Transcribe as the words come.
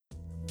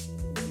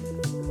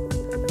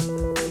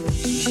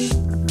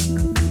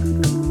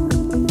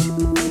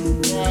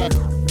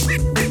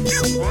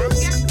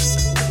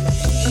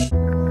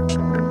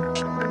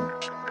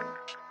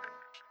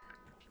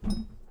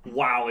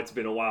it's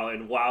been a while,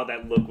 and wow,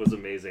 that look was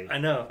amazing. I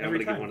know. I'm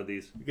gonna get one of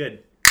these.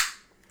 Good.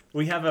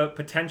 We have a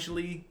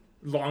potentially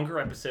longer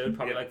episode,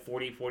 probably like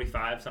 40,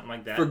 45, something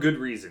like that. For good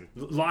reason.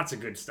 Lots of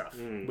good stuff.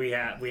 We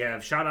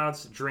have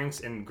shout-outs,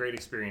 drinks, and great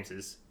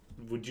experiences.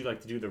 Would you like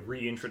to do the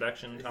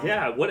reintroduction, Tom?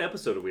 Yeah, what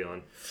episode are we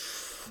on?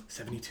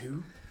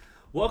 72.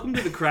 Welcome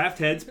to the Craft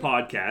Heads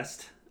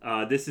Podcast.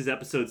 This is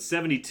episode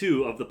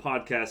 72 of the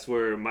podcast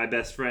where my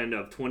best friend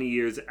of 20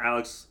 years,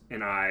 Alex,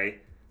 and I,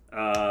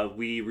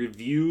 we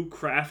review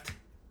craft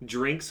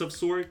drinks of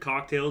sort,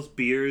 cocktails,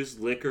 beers,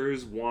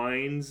 liquors,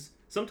 wines,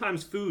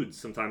 sometimes foods,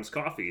 sometimes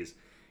coffees.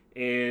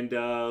 And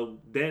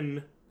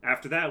then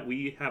after that,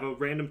 we have a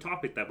random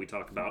topic that we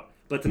talk about.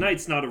 But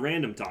tonight's not a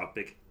random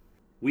topic.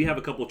 We have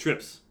a couple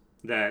trips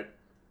that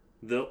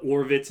the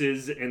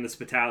Orvitzes and the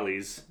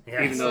Spitalis,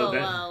 even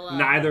though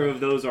neither of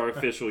those are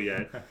official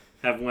yet,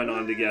 have went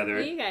on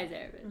together. You guys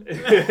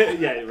are.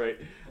 Yeah, right.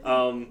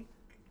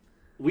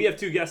 We have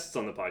two guests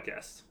on the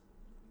podcast.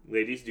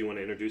 Ladies, do you want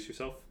to introduce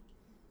yourself?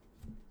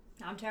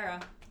 I'm Tara.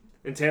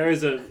 And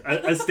Tara's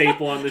a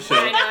staple on the show.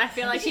 I know, I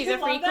feel like she's a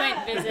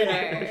frequent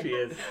visitor. She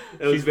is.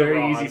 It was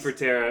very easy for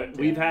Tara.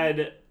 We've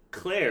had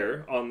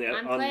Claire on the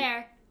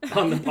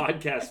on the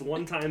podcast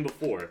one time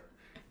before.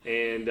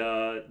 And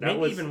that maybe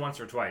was even once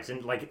or twice,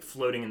 and like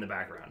floating in the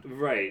background.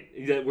 Right,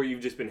 where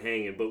you've just been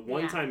hanging. But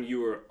one time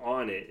you were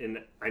on it, and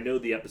I know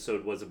the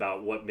episode was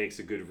about what makes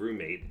a good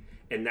roommate,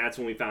 and that's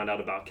when we found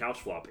out about couch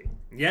flopping.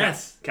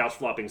 Yes, couch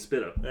flopping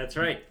Spitta. That's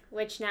right.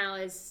 Which now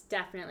is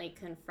definitely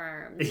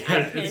confirmed.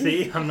 Yeah,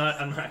 see, I'm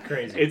not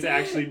crazy. It's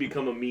actually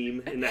become a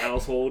meme in the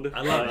household.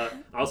 I love it.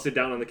 I'll sit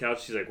down on the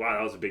couch. She's like, "Wow,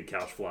 that was a big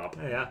couch flop."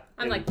 Yeah.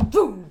 I'm like,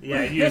 boom.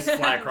 Yeah, you just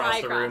fly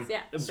across the room.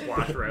 Yeah.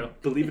 Squash row.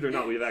 Believe it or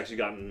not, we've actually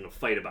gotten in a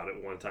fight about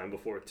it one time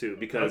before too,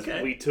 because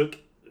Okay. we took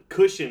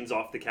cushions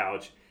off the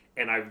couch,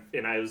 and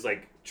I was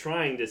like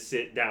trying to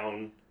sit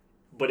down,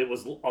 but it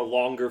was a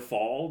longer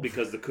fall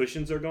because the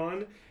cushions are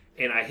gone,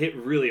 and I hit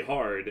really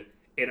hard,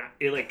 and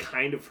it like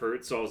kind of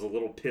hurt, so I was a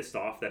little pissed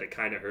off that it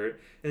kind of hurt,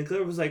 and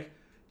Claire was like,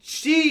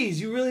 "Jeez,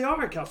 you really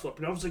are a couch flop,"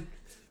 and I was like,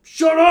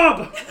 "Shut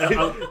up!"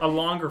 A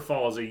longer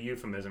fall is a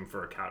euphemism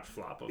for a couch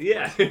flop.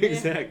 Yeah,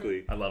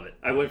 exactly. I love it.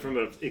 I went from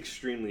an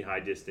extremely high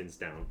distance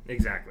down.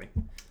 Exactly.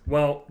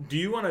 Well, do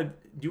you want to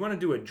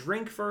do a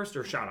drink first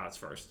or shout-outs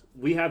first?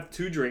 We have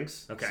two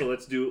drinks, Okay. So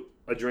let's do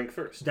a drink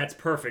first. That's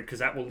perfect, because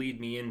that will lead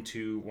me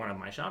into one of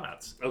my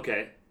shout-outs.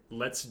 Okay.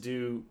 Let's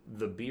do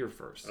the beer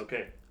first.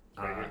 Okay.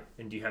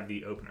 And do you have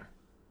the opener?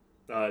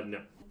 No.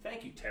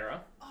 Thank you,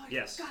 Tara. Oh,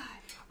 yes. God.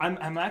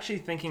 I'm actually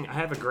thinking, I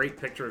have a great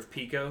picture of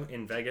Pico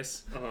in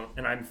Vegas,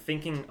 and I'm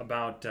thinking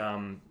about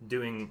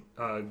doing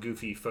a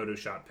goofy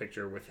Photoshop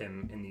picture with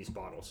him in these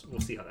bottles.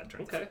 We'll see how that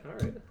turns out. Okay, all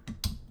right.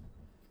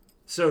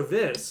 So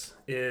this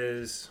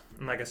is,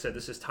 like I said,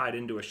 this is tied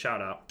into a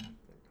shout-out.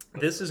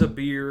 This is a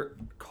beer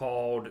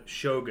called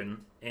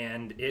Shogun,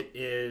 and it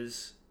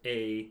is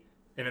an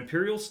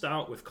imperial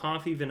stout with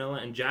coffee, vanilla,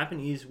 and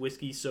Japanese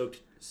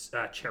whiskey-soaked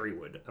cherry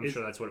wood. I'm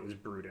sure that's what it was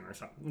brewed in or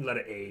something. Let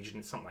it age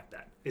and something like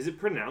that. Is it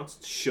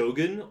pronounced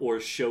Shogun or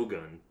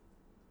Shogun?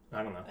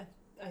 I don't know.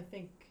 I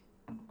think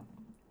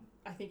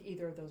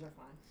either of those are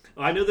fine.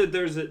 I know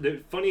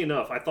that funny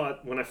enough, I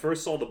thought when I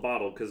first saw the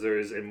bottle, because there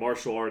is a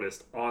martial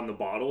artist on the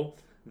bottle,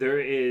 there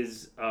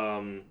is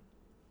a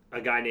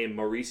guy named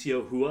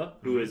Mauricio Hua,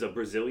 who is a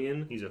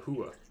Brazilian. He's a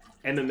Hua.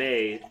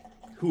 MMA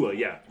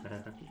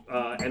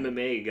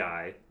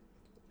guy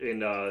in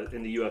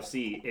the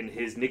UFC, and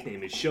his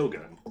nickname is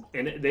Shogun,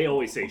 and they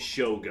always say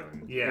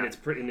Shogun. Yeah, and it's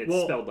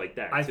spelled like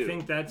that. I too.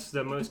 think that's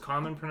the most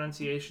common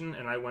pronunciation,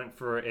 and I went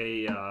for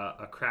a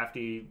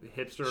crafty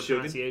hipster Shogun?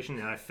 pronunciation,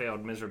 and I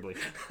failed miserably.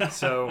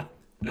 So.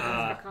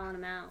 We're calling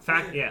him out.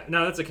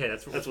 No, that's okay.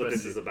 That's what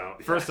this is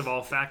about. First of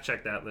all, fact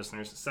check that,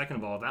 listeners. Second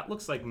of all, that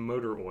looks like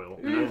motor oil,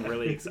 and I'm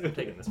really excited. I'm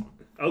taking this one.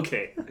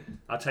 Okay.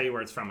 I'll tell you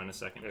where it's from in a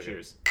second. Okay.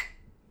 Cheers.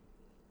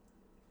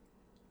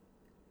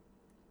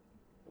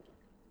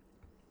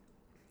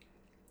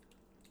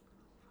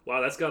 Wow,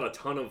 that's got a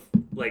ton of,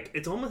 like,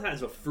 it almost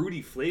has a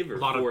fruity flavor A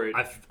lot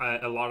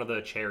it. of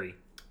the cherry.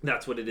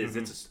 That's what it is.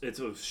 Mm-hmm. It's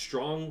a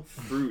strong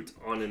fruit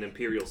on an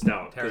imperial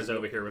stout. Tara's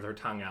over here with her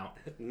tongue out.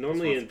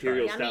 Normally,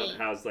 imperial stout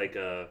has like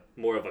a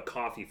more of a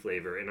coffee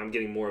flavor, and I'm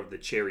getting more of the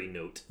cherry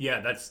note. Yeah,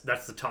 that's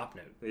the top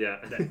note. Yeah,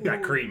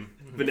 that cream,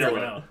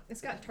 vanilla.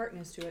 It's got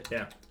tartness to it.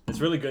 Yeah,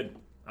 it's really good.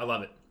 I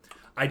love it.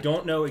 I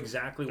don't know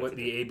exactly what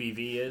the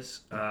ABV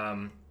is.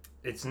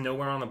 It's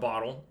nowhere on the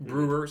bottle.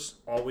 Brewers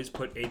always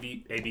put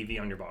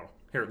ABV on your bottle.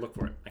 Here, look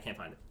for it. I can't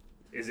find it.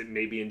 Is it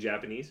maybe in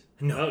Japanese?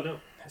 No. Oh,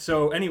 no.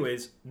 So,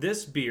 anyways,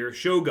 this beer,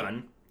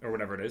 Shogun, or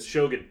whatever it is,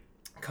 Shogun,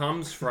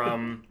 comes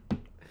from...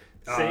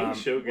 saying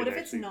Shogun. What if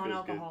it's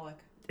non-alcoholic?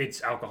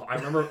 It's alcohol. I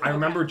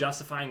remember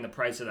justifying the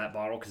price of that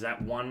bottle, because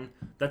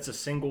that's a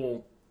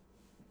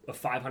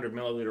 500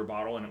 milliliter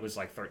bottle, and it was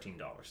like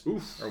 $13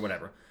 or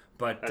whatever.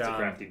 But that's a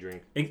crafty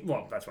drink.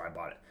 That's why I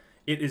bought it.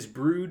 It is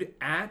brewed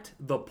at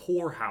the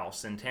Pour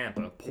House in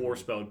Tampa. Pour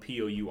spelled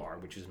P-O-U-R,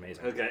 which is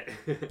amazing. Okay.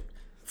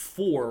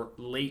 For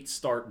Late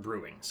Start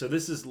Brewing. So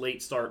this is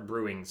Late Start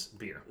Brewing's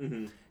beer.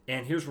 Mm-hmm.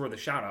 And here's where the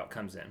shout out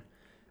comes in.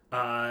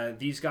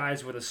 these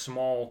guys with a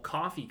small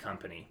coffee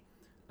company.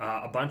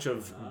 A bunch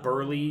of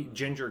burly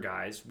ginger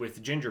guys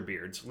with ginger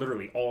beards.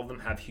 Literally, all of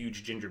them have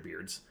huge ginger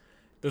beards.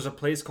 There's a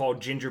place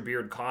called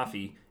Gingerbeard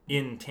Coffee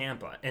in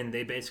Tampa, and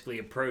they basically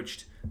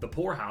approached the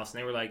poorhouse,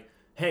 and they were like,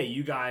 hey,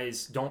 you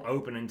guys don't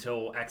open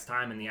until X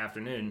time in the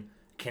afternoon.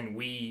 Can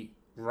we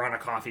run a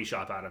coffee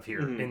shop out of here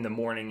in the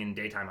morning and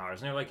daytime hours?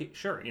 And they're like,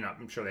 sure.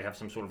 I'm sure they have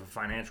some sort of a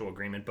financial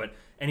agreement. But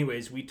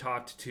anyways, we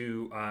talked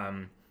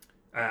to...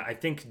 I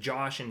think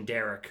Josh and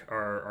Derek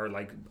are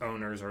like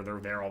owners, or they're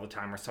there all the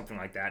time or something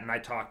like that. And I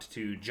talked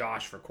to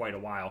Josh for quite a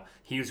while.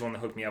 He was the one that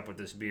hooked me up with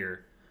this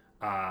beer.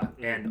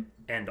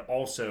 And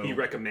also... He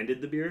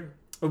recommended the beer?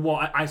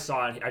 Well, I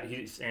saw it. He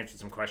just answered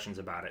some questions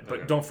about it.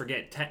 But don't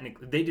forget,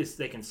 technically,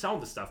 they can sell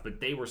the stuff, but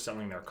they were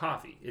selling their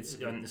coffee. It's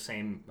in the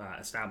same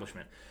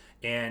establishment.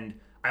 And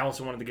I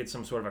also wanted to get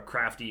some sort of a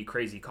crafty,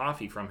 crazy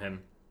coffee from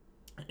him.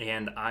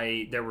 And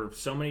there were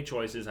so many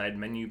choices. I had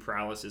menu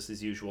paralysis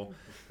as usual.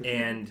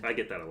 And I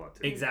get that a lot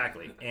too.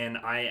 Exactly. And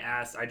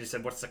I just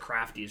said, what's the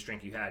craftiest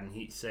drink you had? And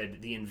he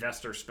said, the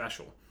Investor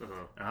Special. And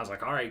I was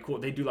like, all right, cool.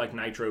 They do like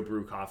nitro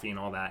brew coffee and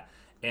all that.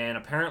 And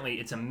apparently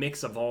it's a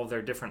mix of all of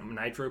their different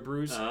nitro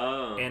brews.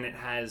 Oh. And it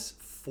has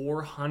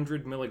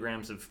 400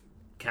 milligrams of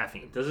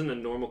caffeine. Doesn't a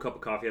normal cup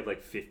of coffee have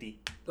like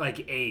 50? Like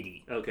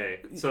 80.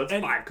 Okay. So it's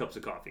 5 cups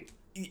of coffee.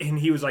 And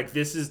he was like,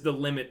 this is the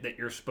limit that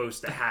you're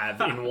supposed to have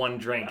in one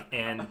drink.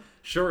 And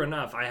sure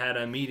enough, I had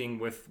a meeting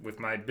with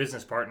my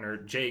business partner,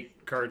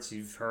 Jake Kurtz.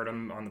 You've heard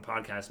him on the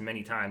podcast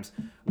many times.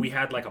 We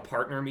had like a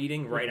partner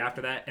meeting right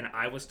after that, and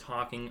I was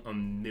talking a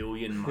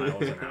million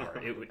miles an hour.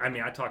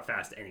 I talk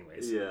fast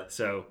anyways. Yeah.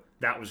 So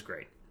that was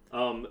great.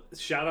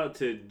 Shout out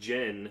to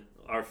Jen,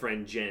 our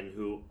friend Jen,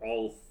 who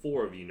all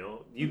 4 of you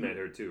know. You met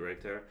her too,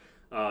 right,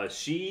 Tara?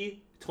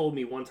 She told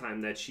me one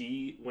time that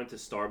she went to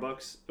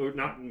Starbucks, or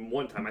not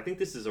one time, I think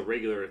this is a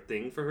regular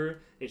thing for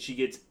her, and she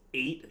gets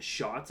 8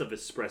 shots of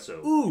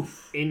espresso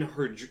in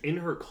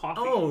her coffee.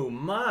 Oh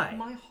my.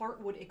 My heart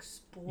would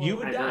explode. You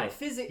would die.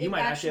 You might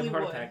actually have a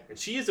heart would. attack. And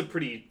she is a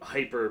pretty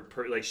hyper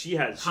she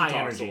talks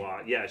energy. a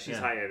lot. Yeah, she's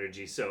high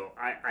energy. So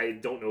I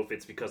don't know if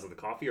it's because of the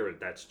coffee or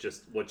that's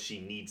just what she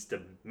needs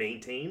to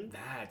maintain.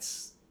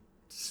 That's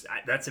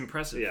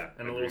impressive. Yeah,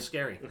 and a little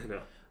scary.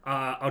 No.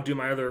 I'll do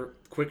my other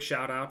quick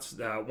shout outs.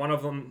 One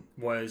of them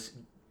was,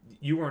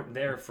 you weren't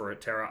there for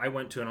it, Tara. I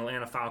went to an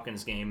Atlanta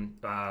Falcons game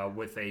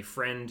with a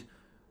friend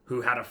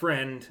who had a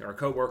friend or a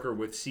coworker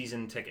with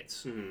season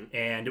tickets,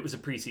 and it was a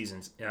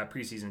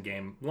preseason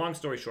game. Long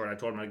story short, I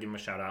told him I'd give him a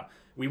shout out.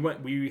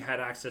 We had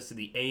access to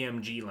the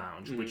AMG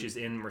Lounge, which is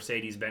in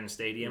Mercedes-Benz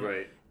Stadium,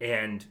 Right.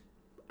 and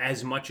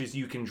as much as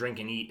you can drink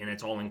and eat, and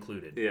it's all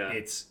included. Yeah.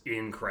 It's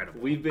incredible.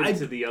 We've been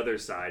to the other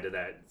side of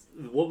that.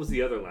 What was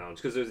the other lounge?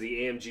 Because there's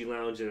the AMG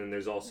Lounge, and then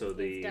there's also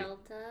the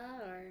Delta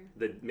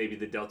or maybe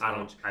the Delta I don't-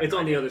 Lounge. I have It's no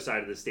on the idea. other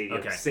side of the stadium.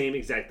 Okay. Same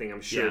exact thing. I'm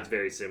sure Yeah. it's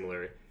very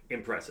similar.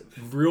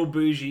 Impressive. Real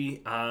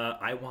bougie.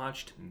 I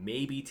watched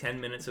maybe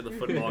 10 minutes of the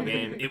football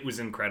game. It was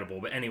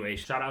incredible. But anyway,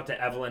 shout out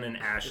to Evelyn and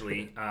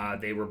Ashley.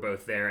 They were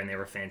both there, and they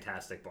were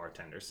fantastic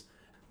bartenders.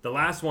 The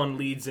last one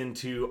leads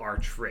into our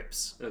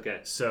trips. Okay.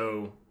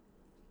 So,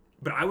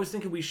 but I was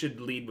thinking we should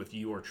lead with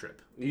your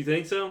trip. You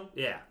think so?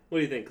 Yeah. What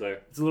do you think,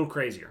 Claire? It's a little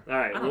crazier. All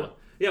right. I don't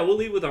know. We'll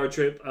lead with our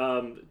trip.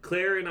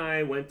 Claire and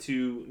I went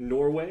to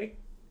Norway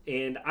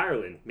and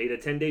Ireland. Made a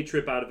 10-day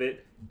trip out of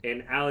it.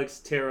 And Alex,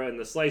 Tara, and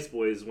the Slice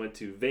Boys went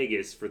to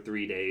Vegas for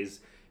 3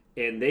 days.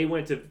 And they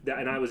went to,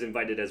 and I was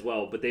invited as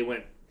well, but they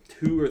went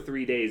 2 or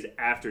 3 days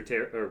after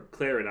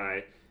Claire and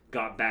I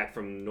got back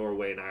from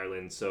Norway and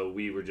Ireland. So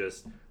we were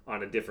just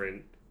on a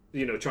different,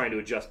 trying to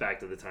adjust back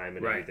to the time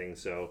and Right. everything.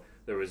 So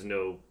there was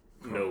no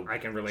I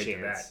can relate to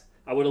chance. that.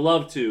 I would have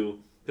loved to,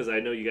 because I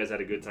know you guys had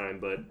a good time,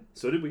 but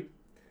so did we.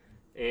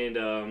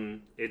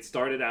 And it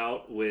started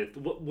out with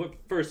what?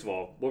 First of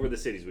all, what were the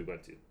cities we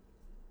went to?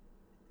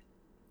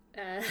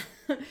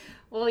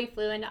 well, we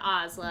flew into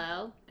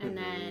Oslo, and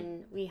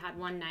then we had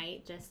one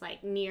night just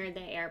like near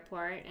the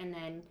airport, and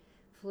then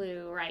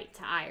flew right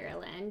to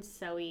Ireland.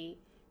 So we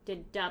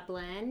did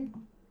Dublin.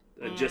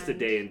 Just a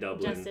day in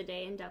Dublin. Just a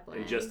day in Dublin.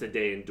 And just a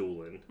day in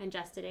Doolin. And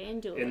just a day in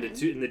Doolin. And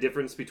the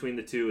difference between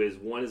the two is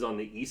one is on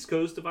the east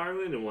coast of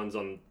Ireland and one's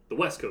on the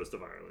west coast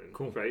of Ireland.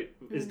 Cool. Right?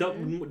 Is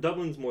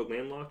Dublin's more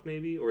landlocked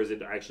maybe, or is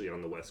it actually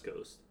on the west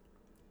coast?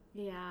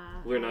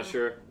 Yeah. We're not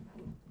sure.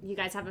 You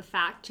guys have a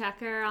fact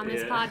checker on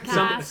this Yeah.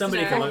 podcast?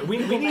 Somebody or- come on. We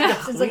need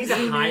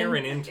to hire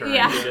an intern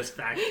Yeah. to just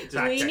fact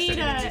check we need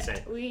anything you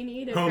say. we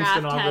need a Home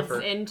craft heads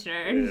stenographer.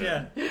 intern.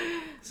 Yeah.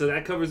 So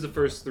that covers the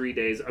first 3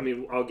 days. I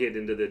mean, I'll get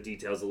into the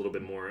details a little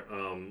bit more.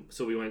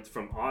 So we went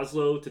from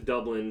Oslo to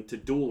Dublin to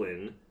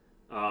Doolin,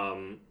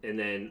 and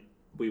then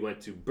we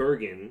went to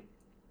Bergen,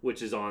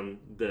 which is on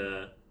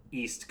the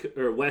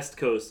west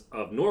coast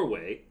of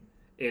Norway,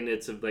 and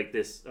it's like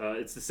this.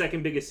 It's the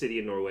second biggest city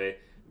in Norway.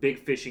 Big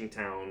fishing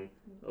town,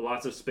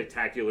 lots of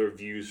spectacular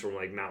views from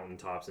like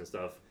mountaintops and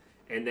stuff.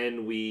 And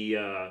then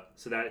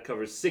so that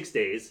covers 6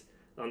 days.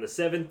 On the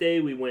 7th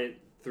day, we went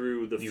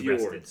through the You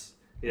fjords. rested.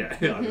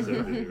 Yeah, on the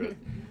 7th day we rested.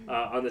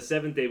 On the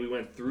 7th day, we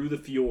went through the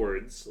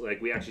fjords.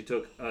 Like, we actually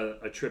took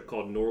a trip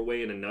called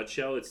Norway in a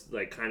nutshell. It's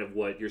like kind of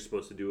what you're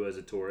supposed to do as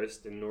a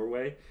tourist in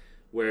Norway,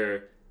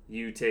 where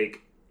you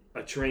take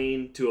a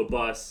train to a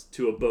bus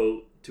to a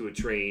boat to a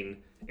train,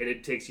 and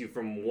it takes you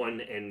from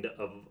one end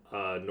of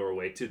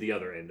Norway to the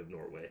other end of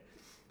Norway.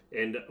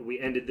 And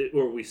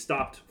we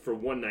stopped for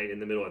one night in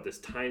the middle at this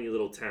tiny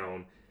little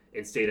town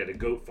and stayed at a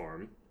goat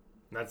farm.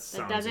 That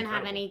doesn't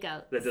have any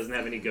goats. That doesn't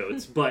have any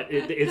goats, but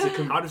it's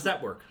How does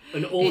that work?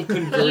 an old It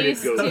converted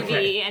used goat to farm.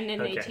 be, and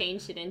then Okay. they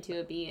changed it into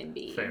a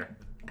B&B. Fair.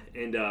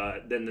 And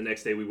then the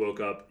next day we woke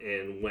up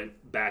and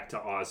went back to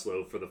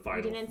Oslo for the We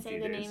final didn't say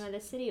few the days. name of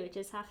the city, which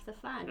is half the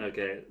fun.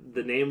 Okay,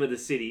 the name of the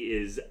city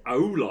is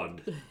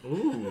Aurland.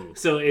 Ooh.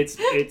 So it's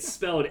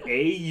spelled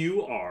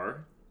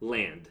A-U-R,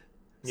 land.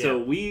 So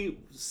Yeah. we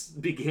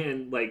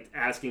began like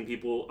asking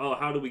people, oh,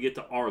 how do we get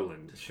to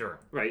Arland? Sure.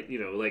 Right? You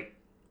know, like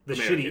The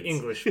Americans. shitty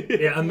English.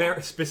 Yeah,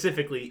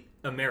 specifically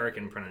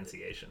American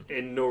pronunciation.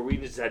 And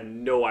Norwegians had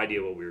no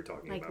idea what we were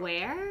talking Like about.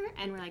 where?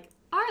 And we're like,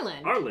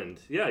 Arland. Arland.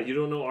 Yeah, you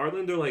don't know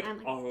Arland? They're like, I'm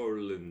like-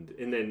 Arland.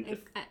 And then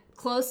Like,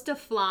 close to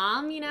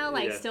Flam, you know,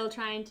 like Yeah. still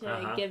trying to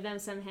Uh-huh. give them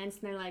some hints,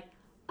 and they're like,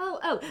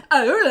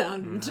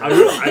 Arland.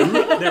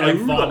 They're like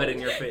vomit in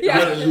your face.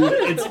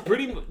 It's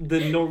pretty.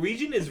 The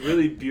Norwegian is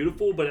really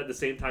beautiful, but at the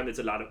same time, it's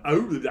a lot of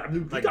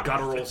Like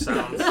guttural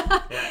sounds.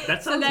 Yeah,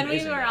 that sounds So then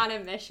amazing. we were though. on a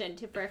mission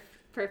to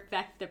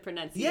perfect the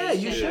pronunciation. Yeah,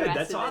 you the should. rest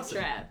That's of awesome.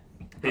 The trip.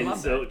 And love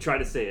so try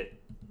to say it.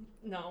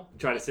 No.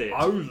 Try to say it.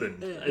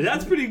 Ireland.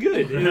 That's pretty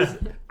good. It is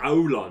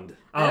Auland.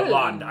 Oh,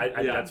 Land.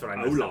 Yeah, That's what I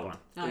messed up Auland.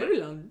 on.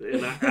 Arland.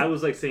 And I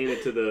was like saying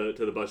it to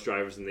the bus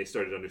drivers, and they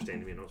started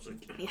understanding me, and I was like,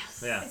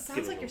 Yes. Yeah. It Give sounds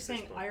it a like you're little saying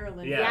fist bump.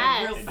 Ireland.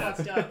 Yeah, Real it does.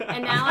 fucked up.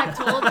 And now I've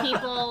told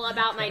people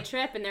about my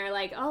trip, and they're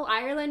like, "Oh,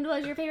 Ireland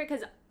was your favorite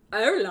because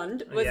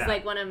Ireland was Yeah.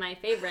 like one of my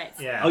favorites."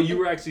 Yeah. oh, you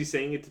were actually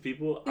saying it to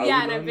people? Yeah, and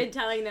I've Auland? been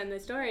telling them the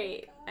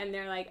story, and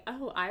they're like,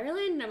 "Oh,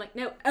 Ireland," and I'm like,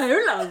 "No,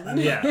 Ireland."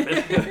 Yeah.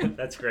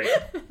 That's great.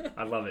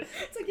 I love it.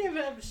 It's like you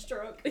have a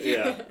stroke.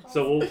 Yeah.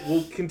 So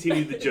we'll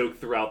continue the joke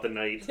throughout the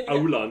night.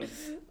 Auland.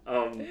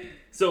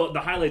 So the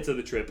highlights of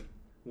the trip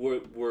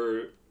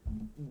were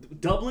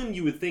Dublin.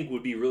 You would think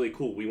would be really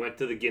cool. We went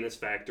to the Guinness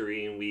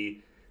factory and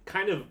we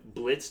kind of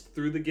blitzed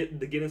through the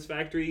Guinness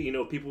factory. You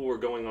know, people were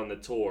going on the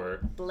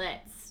tour.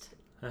 Blitzed.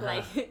 Uh-huh.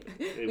 Like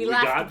And we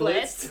left got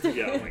blitzed.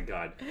 Yeah, oh my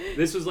god.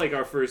 This was like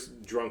our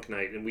first drunk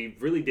night, and we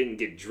really didn't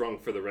get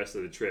drunk for the rest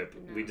of the trip.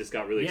 No. We just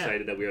got really Yeah.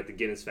 excited that we were at the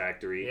Guinness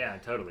factory. Yeah,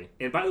 totally.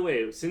 And by the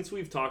way, since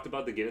we've talked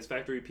about the Guinness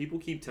factory, people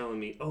keep telling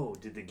me, "Oh,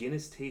 did the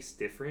Guinness taste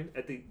different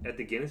at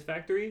the Guinness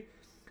factory?"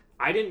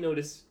 I didn't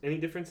notice any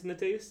difference in the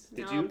taste.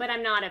 Did No, you? but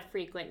I'm not a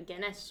frequent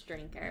Guinness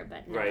drinker.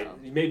 But no.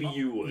 Right. Maybe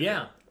you would.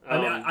 Yeah. I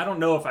mean, Um, I don't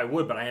know if I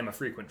would, but I am a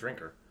frequent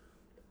drinker.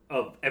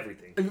 Of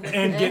everything.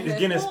 And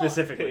Guinness Well,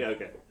 specifically. Yeah,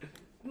 okay.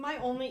 My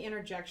only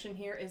interjection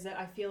here is that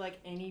I feel like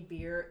any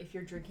beer, if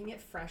you're drinking it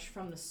fresh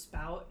from the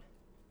spout,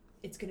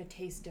 it's gonna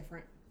taste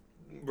different.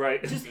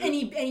 Right. Just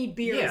any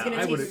beer is Yeah, gonna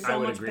I would, taste I so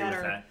would much agree better.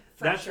 with that.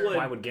 That's fresher. what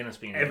Why would Guinness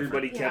be any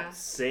Everybody different? kept Yeah.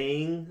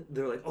 saying,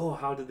 they're like, "Oh,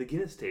 how did the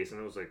Guinness taste?" And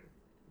I was like,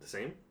 "The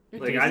same."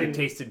 Like It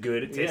tasted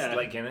good. It tasted Yeah.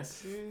 like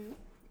Guinness. Mm.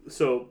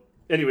 So,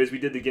 anyways, we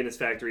did the Guinness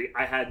factory.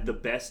 I had the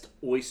best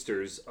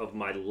oysters of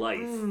my life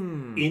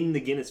in the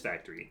Guinness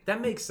factory.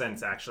 That makes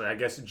sense, actually. I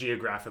guess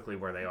geographically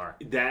where they are.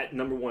 That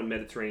number one,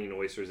 Mediterranean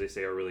oysters, they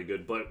say are really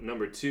good. But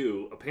number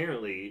two,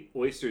 apparently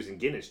oysters and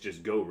Guinness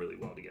just go really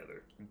well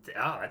together.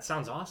 Oh, that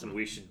sounds awesome.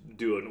 We should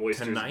do an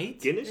oysters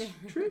Tonight? Guinness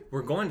trip.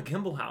 We're going to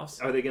Kimball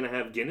House. Are they gonna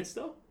have Guinness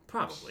though?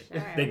 Probably.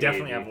 Sure. They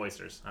definitely Maybe. have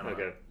oysters. I don't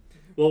know. Okay.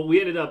 Well, we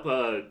ended up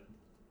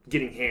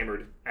getting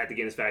hammered at the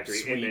Guinness factory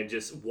Sweet. and then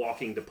just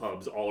walking to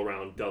pubs all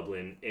around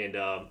Dublin, and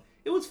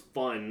it was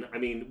fun. I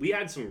mean, we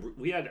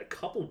had a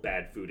couple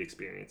bad food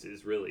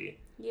experiences, really.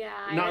 Yeah.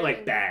 Not like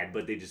Ireland- bad,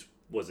 but they just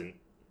wasn't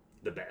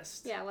the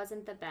best. Yeah, it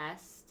wasn't the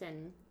best,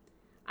 and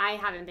I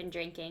haven't been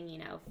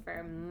drinking,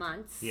 for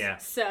months. Yeah.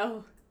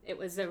 So it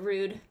was a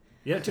rude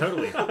Yeah,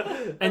 totally.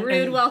 A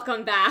rude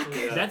welcome back.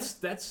 Yeah.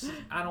 That's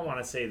I don't want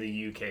to say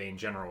the UK in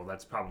general.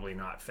 That's probably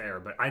not fair,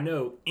 but I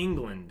know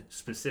England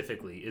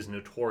specifically is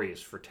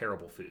notorious for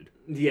terrible food.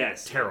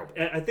 Yes, Terrible.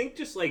 I think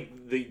just like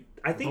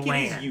I think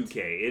Bland. it is UK.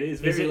 It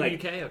is Is very it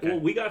like UK? Okay. Well,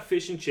 we got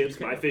fish and chips.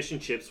 Okay. My fish and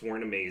chips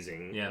weren't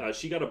amazing. Yeah.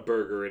 She got a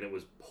burger and it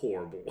was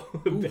horrible.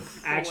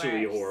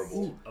 Actually Worse.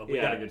 horrible. Oh, we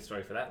Yeah. got a good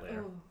story for that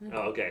later. Oh.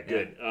 Oh, okay,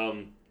 good.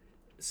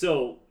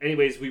 So,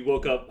 anyways, we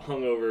woke up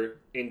hungover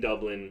in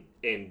Dublin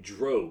and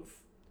drove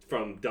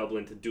from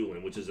Dublin to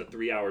Doolin, which is a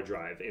 3-hour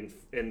drive,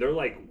 and they're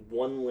like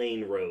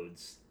 1-lane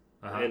roads.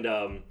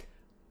 Uh-huh.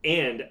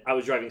 And I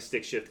was driving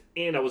stick shift,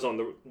 and I was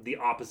on the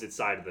opposite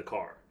side of the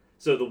car.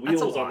 So the wheel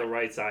That's a was on lot. the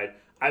right side.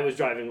 I was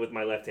driving with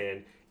my left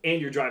hand,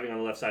 and you're driving on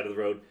the left side of the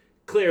road.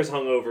 Claire's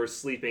hungover,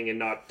 sleeping, and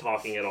not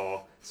talking at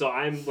all. So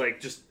I'm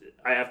like,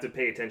 I have to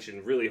pay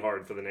attention really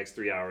hard for the next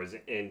 3 hours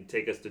and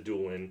take us to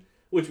Doolin,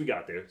 which we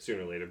got there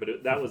sooner or later.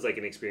 But that was like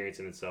an experience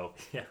in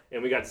itself. Yeah.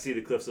 And we got to see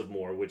the Cliffs of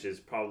Moher, which is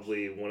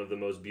probably one of the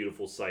most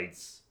beautiful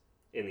sights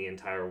in the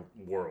entire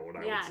world,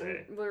 I would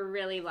say. And we're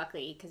really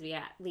lucky because we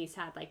at least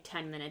had like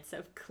 10 minutes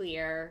of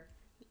clear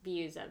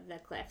views of the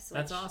cliffs, which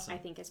That's awesome. I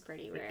think is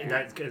pretty rare. And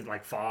that's good,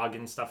 like fog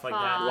and stuff like A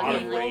Fog. lot that.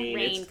 of Yeah. rain.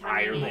 Rain It's coming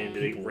Ireland.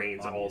 in. It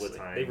rains all the Obviously.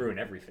 time. They ruin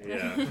everything.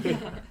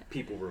 Yeah.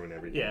 People ruin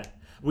everything. Yeah,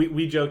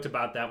 we joked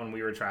about that when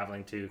we were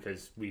traveling too,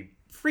 because we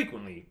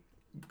frequently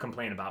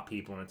complain about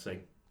people, and it's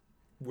like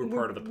we're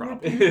part of the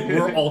problem.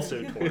 We're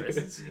also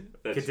tourists.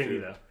 That's Continue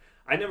true. though.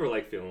 I never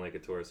like feeling like a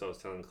tourist. I was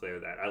telling Claire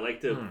that. I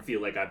like to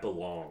feel like I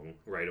belong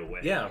right away.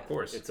 Yeah, of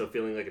course. And so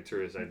feeling like a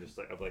tourist, I'm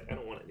like, I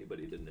don't want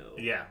anybody to know.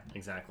 Yeah,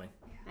 exactly.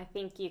 I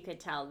think you could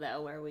tell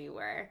though where we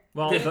were.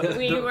 Well,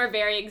 We were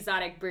very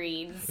exotic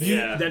breeds.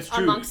 Yeah. That's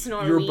true. Amongst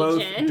You're both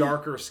Norwegian.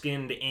 darker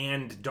skinned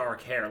and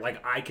dark hair.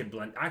 Like I could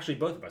blend. Actually,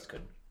 both of us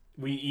could.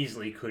 We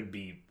easily could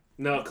be.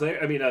 No,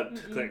 Claire. I mean,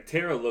 Claire,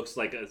 Tara looks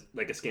like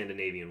a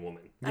Scandinavian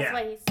woman. That's Yeah.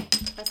 what he's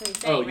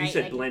saying, Oh, you right?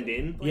 said Like, blend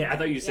in? Yeah. I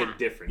thought you said Yeah.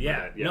 different.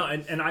 Yeah. Yeah. No,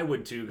 and I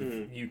would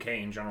too, UK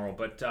in general.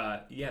 But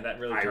yeah, that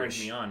really turns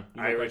me on.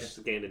 You look Irish, like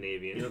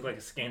Scandinavian. you look like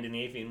a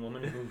Scandinavian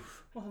woman. Oof.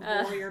 We'll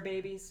have warrior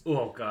babies.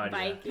 Oh God. Yeah.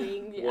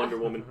 Viking. Yeah. Wonder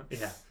Woman.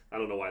 Yeah. I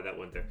don't know why that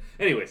went there.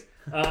 Anyways,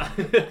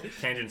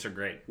 Tangents are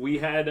great. we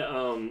had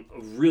a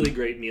really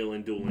great meal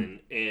in Doolin,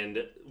 and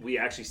we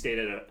actually stayed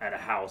at a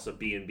house, a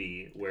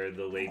B&B, where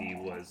the lady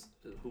was.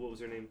 What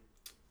was her name?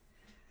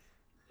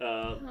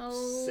 I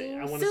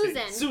want to say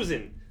Susan.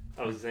 Susan.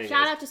 I was saying.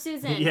 Shout this. out to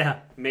Susan. Yeah.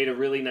 Made a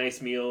really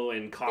nice meal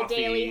and The coffee.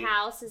 Daily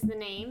House is the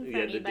name for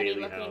Yeah, the anybody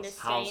Daily looking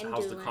to House. stay in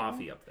How's the Doolin.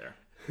 coffee up there?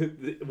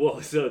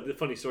 Well, so the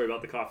funny story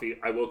about the coffee,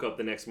 I woke up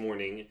the next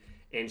morning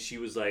and she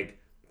was like,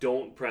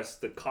 don't press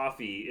the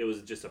coffee. It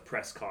was just a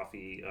press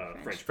coffee,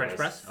 French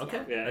press.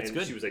 Okay, Yeah, that's and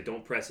good. she was like,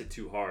 don't press it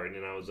too hard.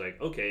 And I was like,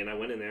 okay. And I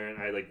went in there and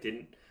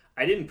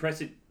I didn't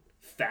press it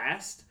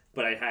fast,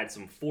 but I had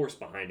some force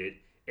behind it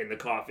in the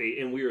coffee.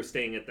 And we were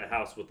staying at the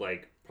house with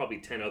like probably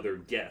 10 other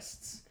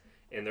guests.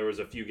 And there was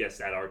a few guests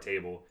at our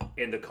table,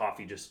 and the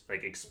coffee just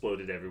like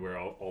exploded everywhere,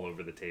 all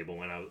over the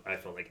table, and I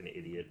felt like an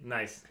idiot.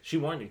 Nice. She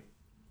warned you.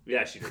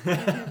 Yeah, she did.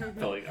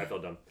 I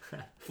felt dumb.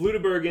 Flew to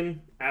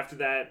Bergen. After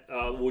that,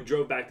 we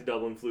drove back to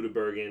Dublin. Flew to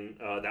Bergen.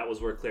 That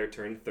was where Claire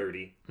turned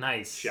 30.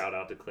 Nice. Shout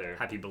out to Claire.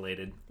 Happy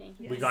belated.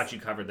 Thank you. We got you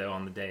covered though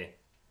on the day.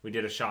 We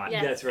did a shot.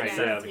 Yes, That's right, yes,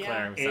 Sent it yeah. to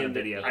Claire and we sent a And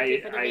video. Thank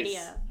you for the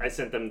video. I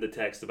sent them the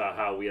text about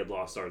how we had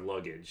lost our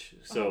luggage.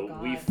 So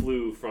Oh, we God.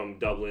 flew from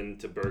Dublin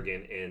to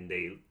Bergen, and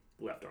they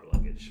left our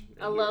luggage.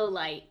 A low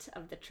light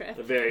of the trip.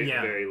 A very,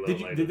 Yeah. very low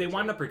light. Did they of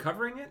wind the up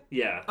recovering it?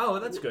 Yeah. Oh,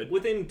 that's good.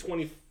 Within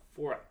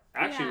 24.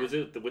 Actually, Yeah. was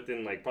it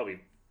within like probably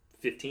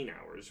 15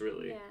 hours?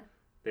 Really? Yeah.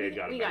 They had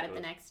got we it got back it to the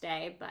us. next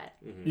day, but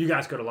You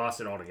guys could have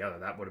lost it altogether.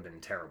 That would have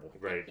been terrible.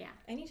 Right. yeah.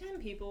 Anytime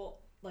people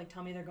like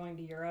tell me they're going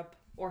to Europe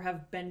or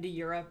have been to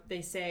Europe,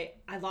 they say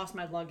I lost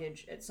my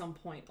luggage at some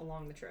point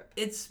along the trip.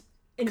 It's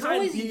It's kind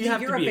always you the have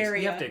to Europe be.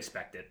 area. You have to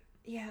expect it.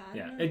 Yeah.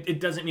 Yeah. It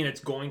doesn't mean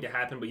it's going to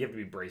happen, but you have to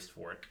be braced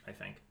for it. I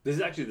think. This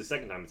is actually the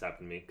second time it's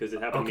happened to me because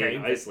it happened to Okay, me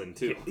in but- Iceland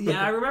too. Yeah,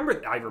 I remember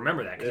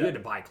that because you had to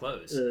buy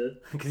clothes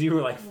because you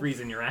were like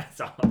freezing your ass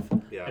off.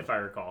 Yeah. If I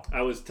recall.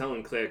 I was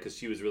telling Claire because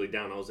she was really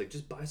down. I was like,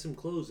 just buy some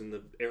clothes and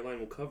the airline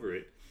will cover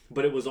it.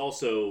 But it was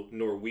also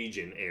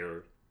Norwegian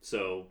Air,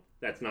 so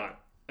that's not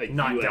a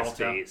Not U.S.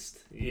 Delta. based.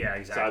 Yeah, So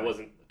exactly. I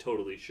wasn't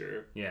totally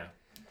sure. Yeah.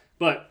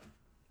 But,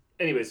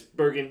 anyways,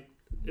 Bergen,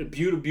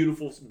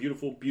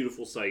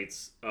 beautiful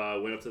sights.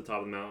 Went up to the top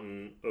of the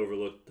mountain,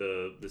 overlooked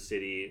the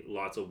city,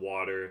 lots of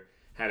water.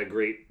 Had a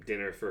great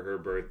dinner for her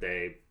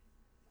birthday.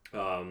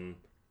 A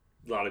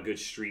lot of good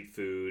street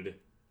food.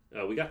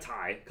 We got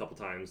Thai a couple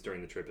times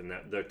during the trip, and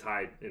the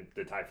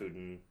Thai food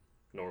in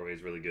Norway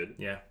is really good.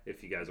 Yeah.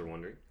 If you guys are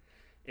wondering.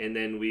 And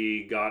then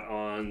we got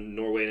on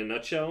Norway in a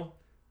Nutshell,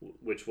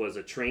 which was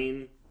a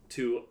train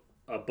to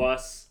a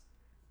bus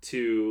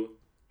to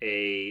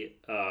a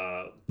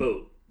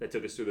boat that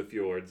took us through the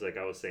fjords, like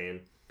I was saying,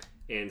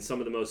 and some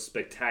of the most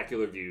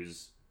spectacular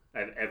views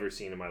I've ever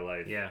seen in my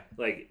life. Yeah.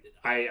 Like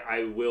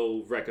I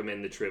will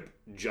recommend the trip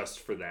just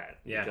for that.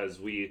 Yeah. Because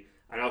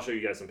and I'll show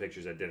you guys some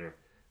pictures at dinner.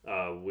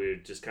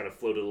 We just kind of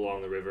floated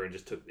along the river and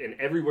and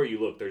everywhere you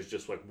look, there's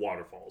just like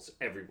waterfalls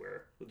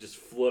everywhere, just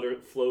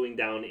flowing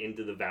down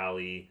into the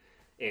valley,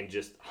 and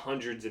just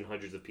hundreds and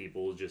hundreds of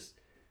people just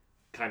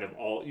kind of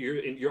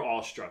you're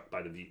awestruck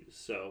by the views.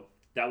 So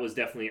that was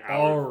definitely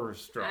our.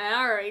 Awestruck.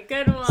 All right,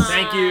 good one.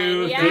 Thank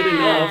you.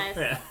 Yes.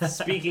 Good enough.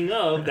 Speaking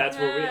of, that's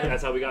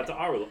how we got to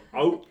Ireland.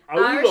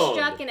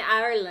 Awestruck in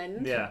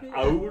Ireland. Yeah.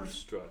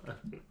 Awestruck.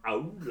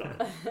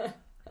 Ireland.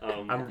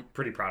 I'm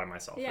pretty proud of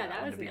myself. Yeah, for that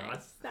that one, was to be nice.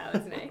 honest. That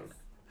was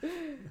nice.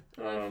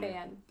 I'm a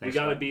fan. We Thanks,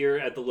 got a bud. beer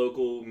at the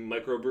local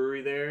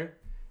microbrewery there,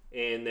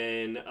 and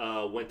then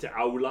went to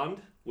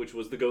Auland, which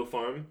was the goat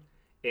farm.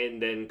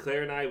 And then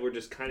Claire and I were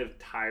just kind of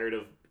tired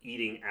of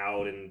eating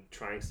out and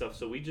trying stuff,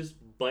 so we just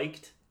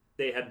biked.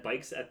 They had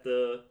bikes at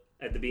the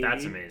B&B.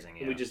 That's amazing.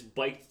 And Yeah. we just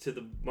biked to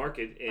the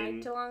market and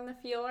Biked along the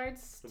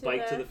fjords.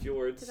 biked to the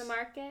fjords. To the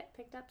market,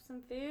 picked up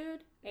some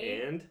food,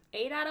 And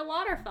ate at a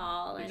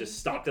waterfall. we And just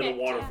stopped at a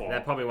picnicked, yeah. waterfall.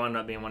 That probably wound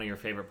up being one of your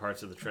favorite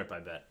parts of the trip, I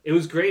bet. It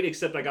was great,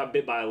 except I got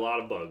bit by a lot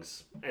of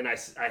bugs, and I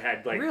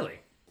had like Really?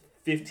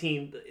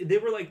 15. They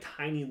were like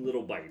tiny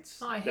little bites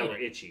Oh, I that hate were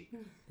it. itchy.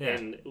 Yeah.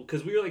 And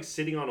because we were like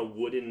sitting on a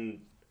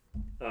wooden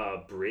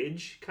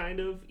bridge, kind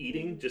of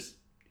just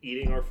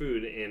eating our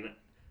food, and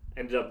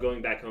ended up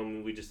going back home.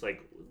 And we just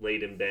like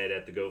laid in bed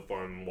at the goat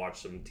farm and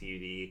watched some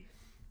TV.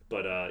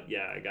 But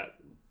yeah, I got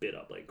bit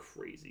up like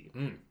crazy.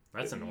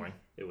 That's annoying.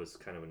 It was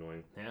kind of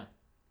annoying. Yeah.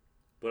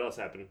 What else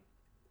happened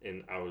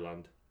in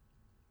Ireland?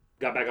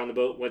 Got back on the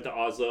boat, went to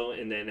Oslo,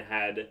 and then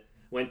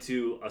went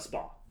to a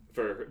spa.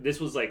 This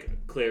was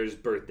like Claire's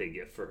birthday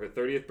gift. For her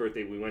 30th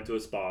birthday, we went to a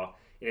spa,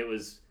 and it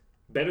was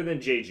better than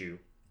Jeju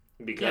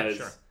because,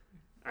 Yeah, sure.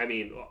 I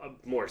mean,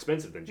 more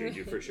expensive than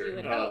Jeju for sure. You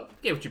would hope.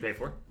 Get what you pay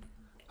for.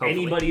 Hopefully.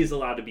 Anybody is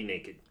allowed to be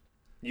naked.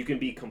 You can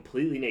be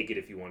completely naked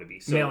if you want to be.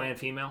 So, Male and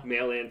female?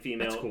 Male and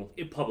female. That's cool.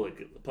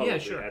 Publicly Yeah,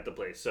 sure. at the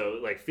place. So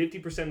like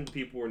 50% of the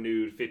people were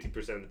nude, 50%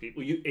 of the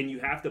people. You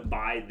have to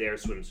buy their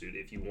swimsuit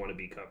if you want to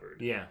be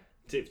covered. Yeah.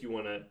 If you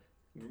want to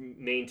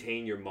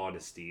maintain your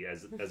modesty,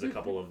 as a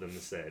couple of them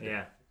said.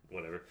 Yeah.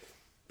 Whatever.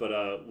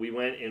 But we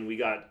went and we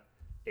got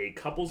a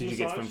couple's massage. Did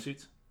you get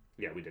swimsuits?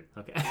 Yeah, we did.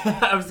 Okay.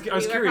 I was We were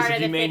curious part if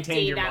of you the maintained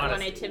 50 your that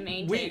modesty. wanted to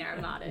maintain our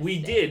modesty. We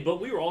did,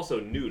 but we were also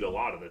nude a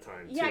lot of the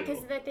time too. Yeah,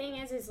 because the thing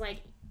is like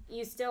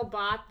you still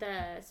bought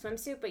the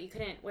swimsuit, but you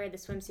couldn't wear the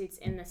swimsuits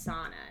in the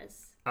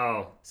saunas.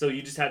 Oh, So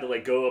you just had to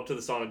like go up to the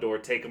sauna door,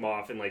 take them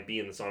off, and like be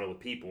in the sauna with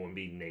people and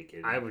be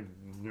naked. I would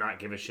not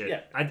give a shit.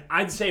 Yeah.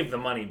 I'd save the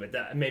money,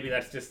 but maybe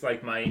that's just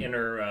like my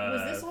inner...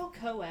 Was this all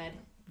co-ed?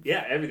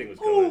 Yeah, everything was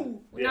going.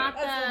 Ooh. Yeah. Not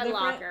That's a the different-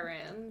 locker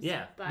rooms.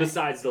 Yeah. But,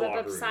 Besides the but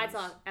locker besides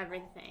rooms.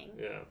 everything.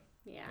 Yeah.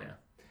 Yeah.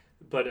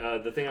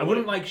 But the thing I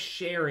wouldn't like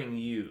sharing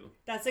you.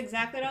 That's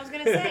exactly what I was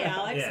gonna say,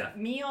 Alex. Yeah.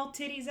 Me all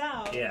titties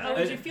out. Yeah. How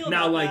would you feel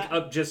now, about like,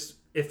 that? just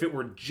if it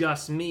were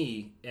just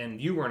me and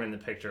you weren't in the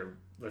picture,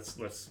 let's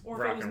Or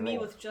if rock it was and me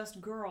roll. with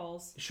just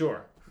girls.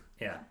 Sure.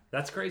 Yeah,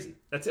 that's crazy.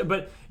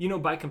 But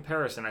by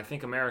comparison, I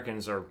think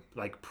Americans are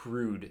like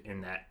prude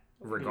in that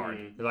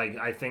regard. Like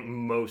I think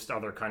most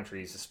other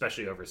countries,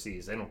 especially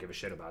overseas, they don't give a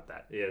shit about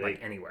that. Yeah, they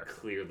like anywhere,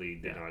 clearly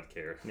did not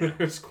care.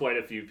 There's quite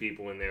a few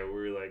people in there where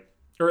we were like,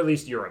 or at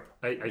least Europe.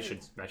 I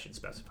should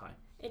specify.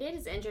 It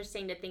is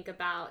interesting to think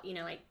about,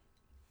 like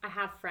I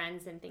have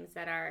friends and things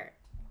that are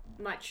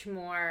much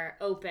more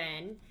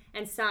open,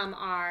 and some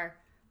are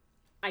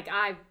like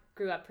I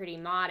grew up pretty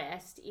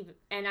modest,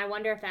 and I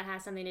wonder if that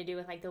has something to do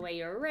with like the way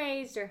you were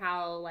raised or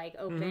how like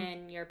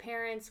open your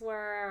parents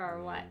were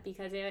or what,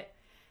 because it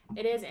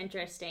is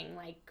interesting,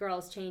 like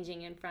girls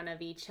changing in front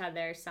of each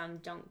other. Some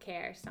don't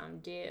care, some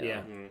do.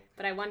 Yeah.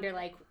 But I wonder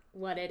like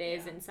what it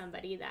is in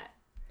somebody that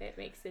it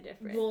makes the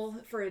difference. Well,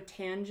 for a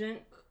tangent,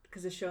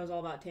 because this show is all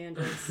about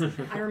tangents,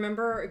 I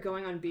remember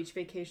going on beach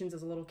vacations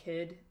as a little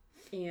kid,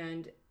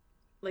 and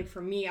like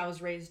for me, I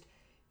was raised,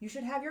 you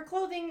should have your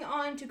clothing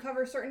on to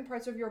cover certain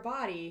parts of your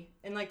body,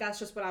 and like that's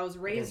just what I was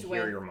I raised can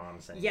with. hear your mom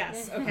saying.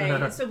 Yes,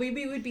 okay. So we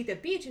would be at the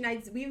beach,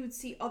 and we would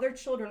see other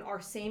children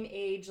our same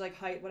age, like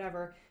height,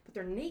 whatever, but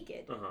they're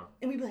naked.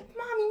 And we'd be like,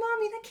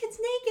 Mommy, that kid's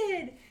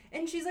naked.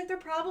 And she's like, they're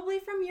probably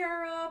from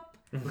Europe.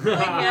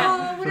 Like,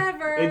 oh,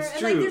 whatever. It's and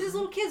true. like, there's just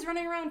little kids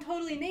running around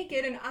totally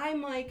naked, and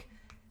I'm like,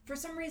 for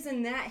some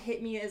reason that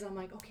hit me as I'm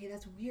like, okay,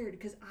 that's weird,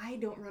 because I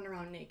don't run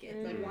around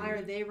naked. Like, why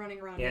are they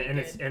running around Yeah,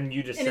 naked? and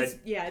you just And said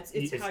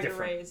it's how you're different.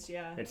 raised,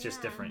 yeah. It's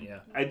just different. Yeah.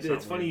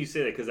 it's funny you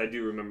say that because I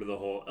do remember the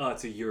whole,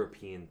 it's a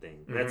European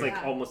thing. That's like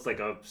Yeah. almost like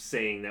a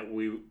saying that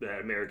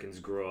that Americans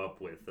grow up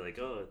with. Like,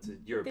 it's a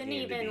European. then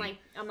to even be. like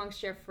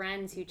amongst your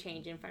friends who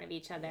change in front of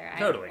each other,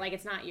 Totally. like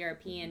it's not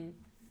European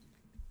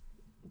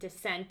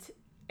descent,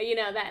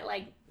 that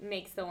like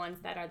makes the ones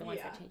that are the ones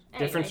Yeah. that change.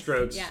 Different Anyways,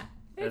 strokes, Yeah,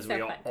 as it's we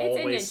so fun.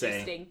 always It's say. an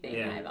interesting thing.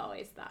 Yeah. I've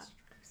always thought.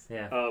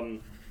 Yeah.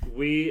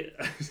 We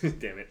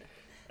damn it,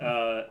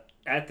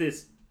 at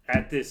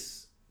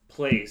this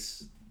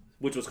place,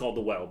 which was called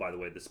the Well, by the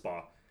way, the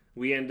spa,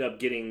 we ended up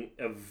getting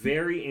a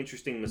very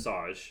interesting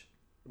massage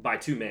by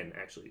two men,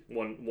 actually,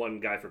 one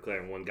guy for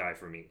Claire and one guy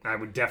for me, I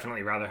would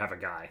definitely rather have a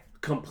guy.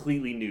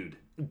 completely nude.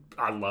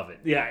 I love it.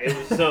 Yeah, it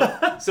was so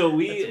That's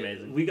we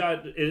amazing.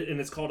 got it, and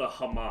it's called a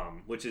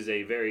hammam, which is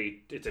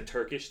it's a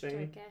Turkish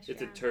thing. Turkish,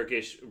 It's yeah. a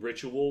Turkish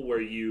ritual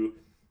where you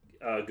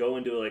go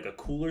into like a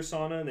cooler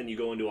sauna, and then you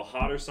go into a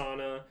hotter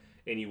sauna,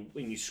 and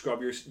you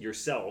scrub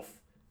yourself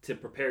to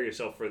prepare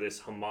yourself for this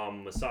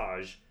hammam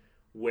massage,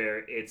 where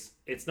it's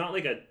not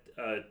like a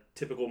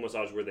typical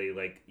massage where they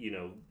like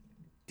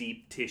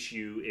deep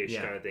tissue ish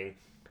Yeah. kind of thing.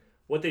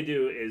 What they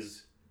do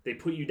is they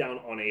put you down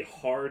on a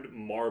hard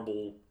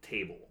marble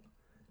table.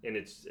 And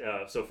it's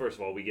so first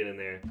of all, we get in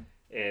there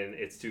and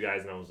it's two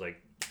guys, and I was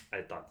like,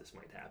 I thought this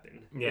might happen.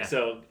 Yeah.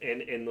 So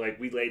and like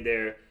we laid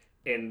there,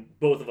 and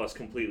both of us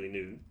completely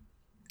nude,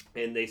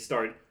 and they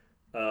start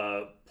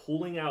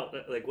pulling out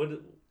like what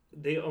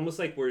they almost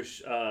like were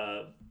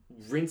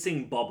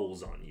rinsing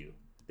bubbles on you.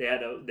 They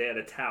had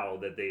a towel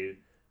that they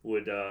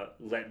would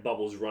let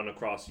bubbles run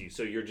across you,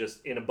 so you're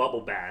just in a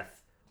bubble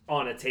bath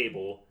on a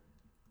table,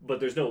 but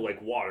there's no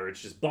like water.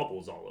 It's just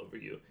bubbles all over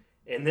you,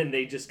 and then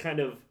they just kind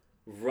of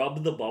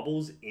rub the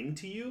bubbles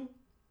into you,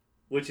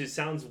 which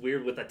sounds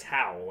weird with a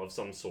towel of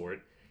some sort,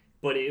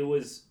 but it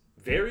was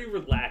very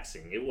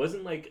relaxing. It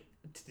wasn't like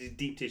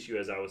deep tissue,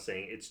 as I was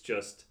saying. It's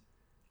just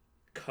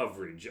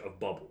coverage of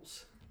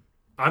bubbles.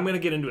 I'm going to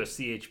get into a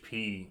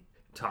CHP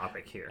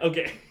topic here.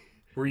 Okay.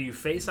 Were you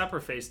face up or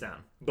face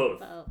down? Both.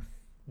 Both.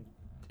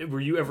 Were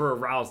you ever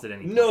aroused at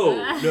any point?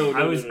 No.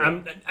 I was.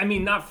 No. I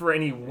mean, not for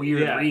any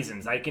weird Yeah.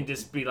 reasons. I can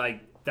just be like,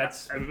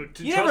 that's. You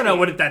Trust never know me.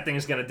 what that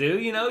thing's gonna do.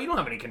 You know, you don't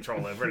have any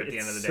control over it at the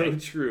end of the day. So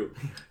true.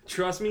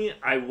 Trust me,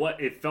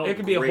 it felt It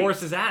could be great. a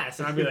horse's ass,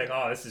 and I'd be like,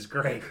 oh, this is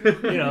great.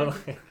 You know.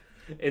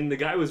 And the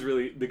guy was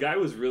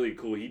really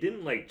cool. He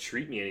didn't like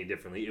treat me any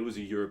differently. It was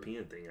a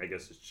European thing. I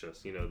guess it's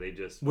just, they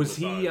just Was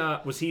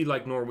he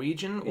like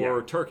Norwegian or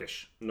Yeah.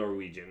 Turkish?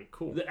 Norwegian.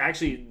 Cool.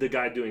 Actually, the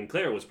guy doing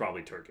Claire was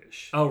probably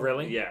Turkish. Oh,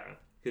 really? Yeah,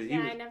 because Yeah,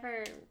 I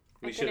never.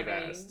 we I should couldn't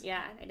have really- asked.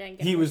 Yeah, I didn't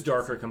get He was this.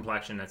 darker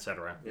complexion,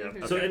 etc. Yeah.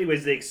 Mhm. So, Okay.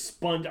 anyways, they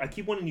expunge. I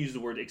keep wanting to use the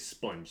word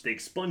expunge. They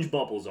expunge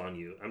bubbles on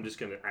you. I'm just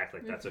gonna act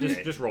like that's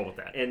okay. Just roll with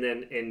that.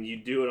 And you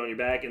do it on your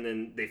back, and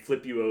then they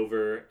flip you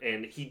over.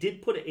 And he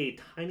did put a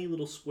tiny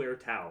little square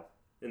towel,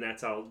 and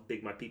that's how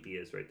big my pee-pee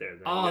is right there.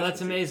 Oh,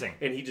 that's amazing.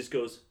 And he just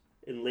goes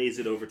and lays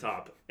it over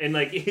top, and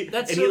like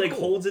That's and so he like cool.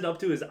 holds it up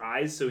to his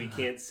eyes so he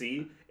can't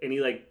see, and he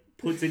like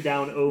puts it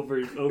down over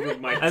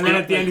my. And then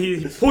at the end,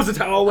 he pulls the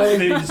towel away,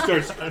 and then he just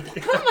starts.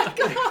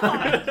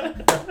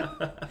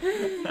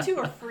 Two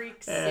are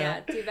freaks. Yeah,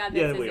 too bad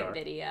Yeah, this we isn't are.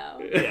 video.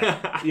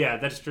 Yeah,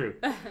 that's true.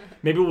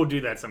 Maybe we'll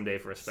do that someday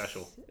for a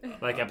special,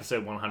 like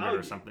episode 100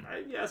 or something.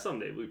 Yeah,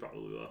 someday we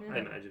probably will. I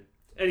imagine.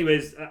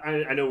 Anyways,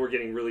 I know we're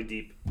getting really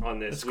deep on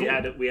this. That's We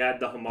cool. had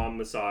the hammam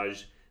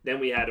massage, then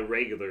we had a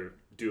regular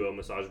duo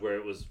massage where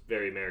it was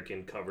very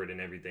American, covered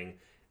and everything,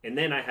 and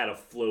then I had a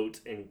float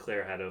and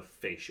Claire had a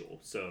facial.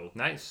 So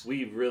Nice.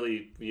 we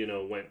really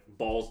went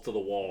balls to the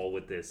wall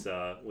with this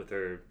with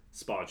her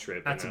spa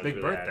trip. That's a and I was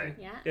big really birthday.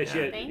 happy. Yeah, Yeah, she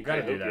had. thank you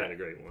gotta I do hope that. You had a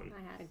great one.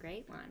 I had a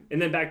great one. And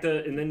then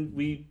and then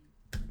we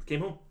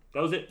came home.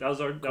 That was it. That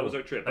was our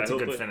trip. That's I a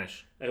hope good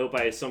finish. I hope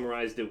I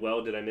summarized it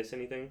well. Did I miss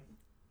anything?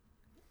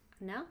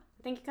 No,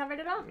 I think you covered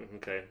it all.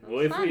 Okay. That Well,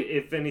 was fun.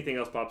 if anything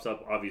else pops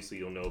up, obviously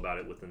you'll know about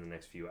it within the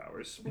next few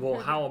hours. Well,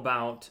 how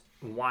about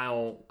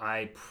while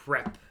I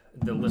prep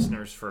the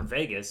listeners for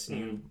Vegas,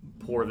 you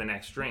pour the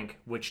next drink,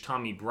 which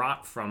Tommy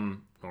brought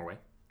from Norway.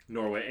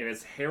 Norway, and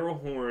it's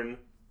Harrowhorn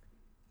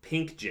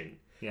Pink Gin.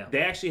 Yeah.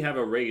 They actually have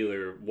a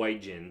regular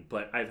white gin,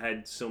 but I've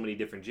had so many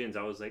different gins.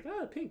 I was like,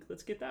 pink.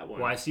 Let's get that one.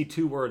 Well, I see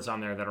two words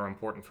on there that are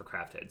important for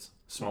craft heads.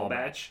 Small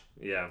batch.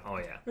 Yeah. Oh,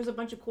 yeah. There's a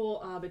bunch of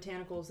cool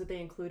botanicals that they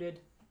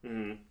included.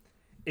 Mm-hmm.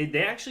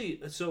 They actually,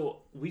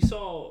 so we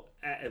saw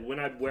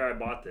where I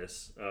bought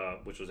this,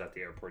 which was at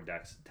the airport,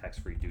 tax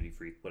free, duty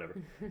free, whatever.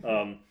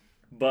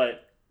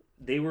 But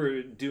they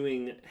were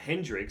doing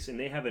Hendrix, and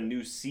they have a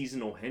new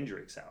seasonal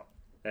Hendrix out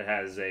that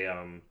has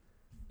a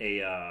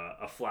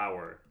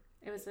flower.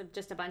 It was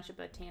just a bunch of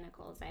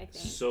botanicals, I think.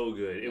 So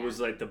good. It Yeah. was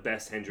like the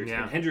best Hendrix.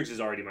 Yeah. And Hendrix is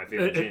already my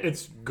favorite gin.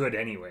 It's good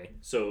anyway.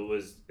 So it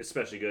was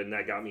especially good, and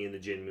that got me in the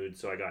gin mood.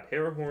 So I got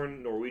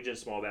Harrowhorn, Norwegian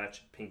small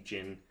batch, pink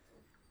gin.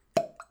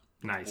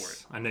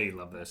 Nice. I know you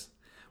love this.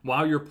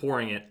 While you're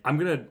pouring it, I'm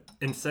going to,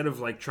 instead of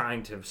like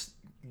trying to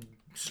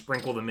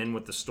sprinkle them in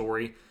with the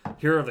story,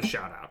 here are the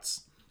shout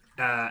outs.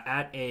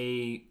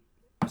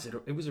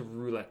 It was a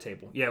roulette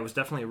table. Yeah, it was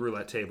definitely a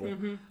roulette table.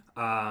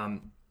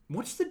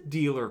 What's the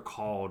dealer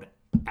called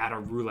at a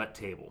roulette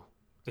table?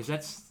 Is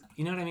that,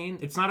 you know what I mean?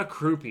 It's not a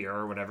croupier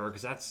or whatever,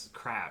 because that's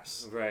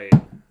craps. Right.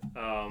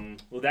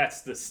 Well,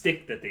 that's the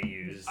stick that they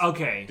use.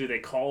 Okay. Do they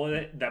call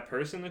it that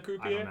person the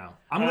croupier? I don't know.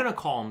 I'm going to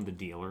call him the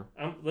dealer.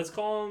 Let's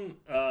call him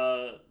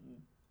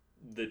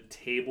the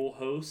table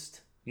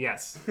host.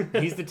 Yes.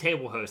 He's the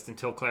table host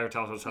until Claire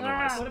tells us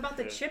otherwise. What about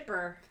the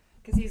chipper?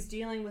 Because he's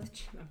dealing with...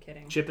 I'm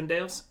kidding.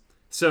 Chippendales?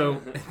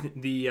 So,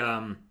 the...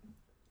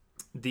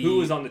 Who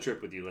was on the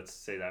trip with you? Let's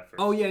say that first.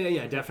 Oh,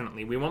 yeah,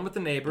 definitely. We went with the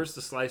neighbors,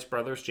 the Slice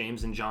brothers,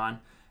 James and John.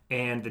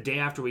 And the day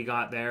after we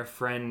got there,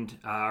 friend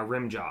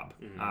Rimjob,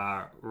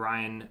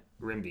 Ryan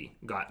Rimby,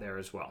 got there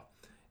as well.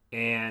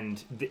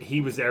 And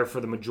he was there for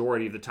the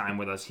majority of the time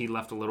with us. He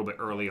left a little bit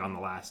early on the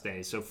last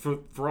day. So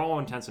for all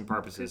intents and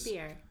purposes...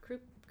 Croupier.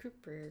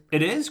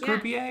 It is?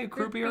 Yeah.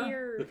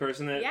 Croupier? The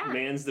person that Yeah.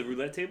 mans the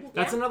roulette table?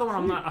 That's another one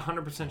I'm not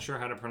 100% sure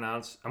how to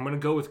pronounce. I'm going to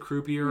go with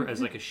croupier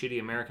as like a shitty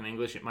American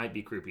English. It might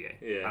be croupier.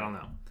 Yeah. I don't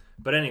know.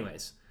 But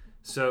anyways,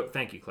 so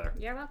thank you, Claire.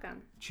 You're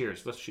welcome.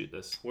 Cheers. Let's shoot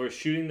this. We're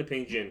shooting the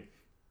pink gin.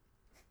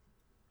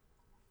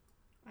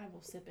 I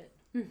will sip it.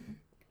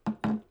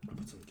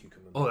 Put some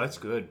cucumber. Oh, that's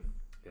good.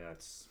 Yeah,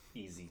 it's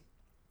easy.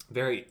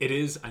 It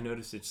is, I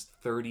noticed it's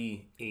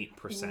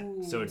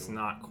 38%, so it's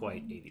not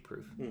quite 80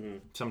 proof. Mm-hmm.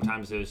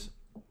 Sometimes those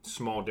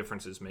small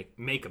differences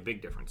make a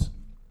big difference.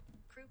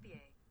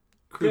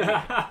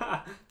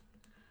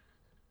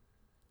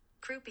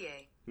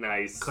 Croupier.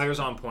 Nice. Claire's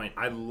on point.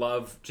 I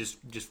love just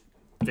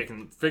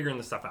figuring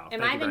the stuff out. Am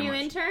Thank I you the very new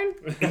much.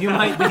 intern? You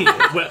might be.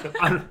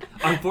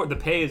 Well, the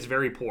pay is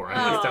very poor, I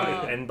must tell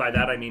you. And by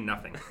that I mean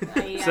nothing.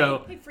 Yeah.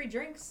 So Hey, free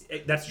drinks.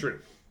 that's true.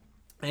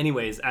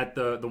 Anyways, at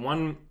the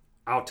one,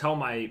 I'll tell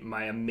my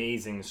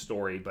amazing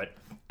story, but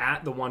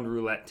at the one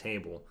roulette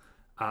table,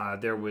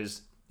 there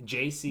was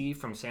JC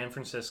from San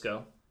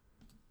Francisco.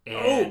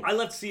 And I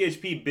left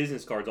CHP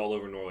business cards all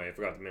over Norway. I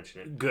forgot to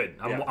mention it. good.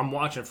 Yeah. I'm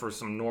watching for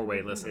some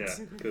Norway listens.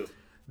 Yeah, cool.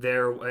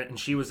 And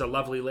she was a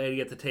lovely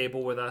lady at the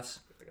table with us.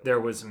 There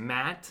was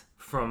Matt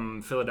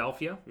from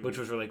Philadelphia, which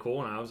was really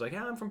cool. And I was like,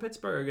 yeah, I'm from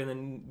Pittsburgh. And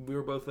then we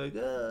were both like,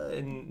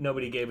 and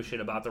nobody gave a shit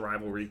about the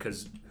rivalry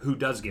because who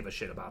does give a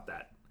shit about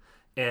that?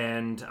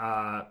 And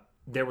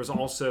there was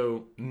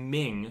also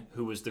Ming,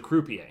 who was the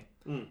croupier.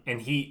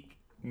 And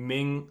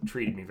Ming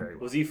treated me very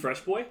well. Was he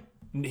Fresh Boy?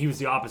 He was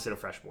the opposite of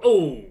Fresh Boy.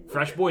 Oh!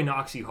 Fresh Boy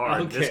knocks you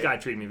hard. Okay. This guy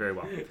treated me very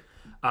well.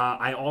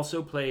 I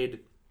also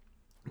played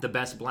the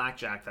best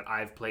blackjack that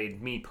I've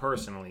played, me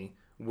personally,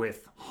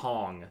 with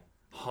Hong.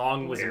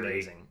 Hong was Larry.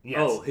 amazing. Yes.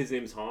 Oh, his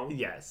name's Hong?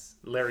 Yes,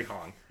 Larry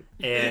Hong.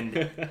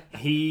 And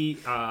he,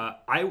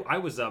 I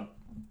was up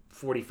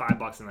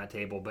 $45 on that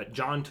table, but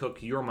John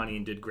took your money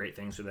and did great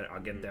things with it. I'll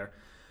get there.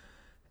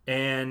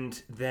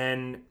 And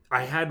then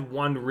I had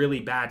one really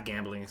bad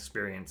gambling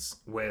experience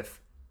with,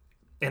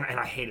 and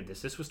I hated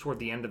this. This was toward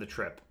the end of the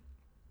trip.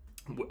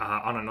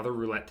 On another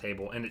roulette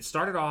table, and it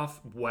started off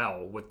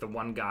well with the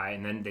one guy,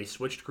 and then they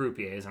switched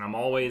croupiers, and I'm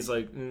always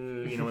like,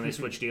 when they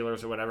switch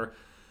dealers or whatever.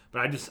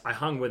 But I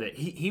hung with it.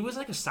 He was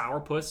like a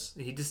sourpuss.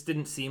 He just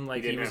didn't seem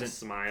like He he didn't was have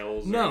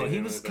smiles. No,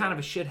 he was kind of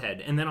a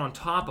shithead. And then on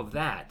top of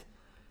that,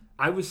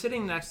 I was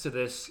sitting next to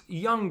this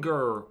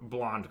younger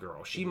blonde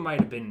girl. She might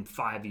have been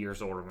 5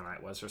 years older than I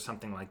was, or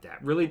something like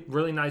that. Really,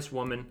 really nice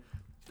woman.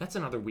 That's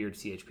another weird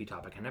CHP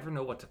topic. I never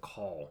know what to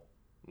call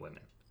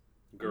women.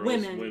 Girls,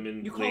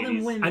 women, You call ladies.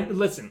 them women.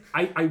 Listen,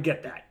 I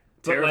get that.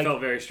 But Tara like,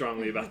 felt very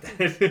strongly about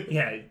that.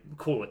 yeah,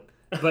 cool it.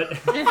 But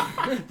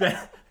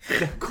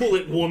Cool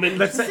it, woman.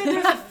 let's So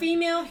there's a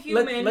female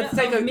human let's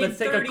take of a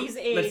mid-30s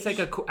age. let's take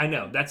a I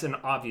know that's an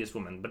obvious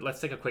woman, but let's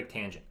take a quick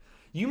tangent.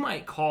 You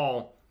might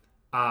call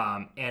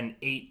an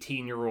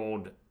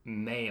 18-year-old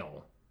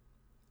male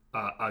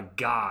a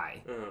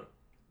guy,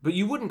 but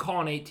you wouldn't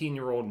call an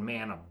 18-year-old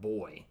man a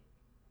boy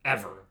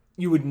ever.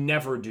 You would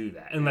never do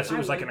that unless it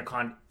was like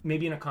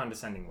maybe in a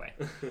condescending way.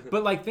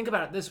 But like, think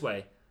about it this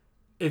way.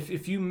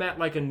 If you met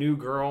like a new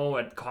girl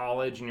at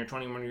college and you're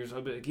 21 years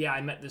old, be like, yeah,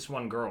 I met this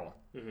one girl.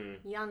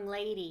 Young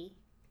lady.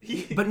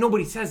 But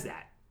nobody says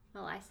that.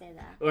 Oh, I say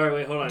that. All right,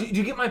 wait, hold on. Do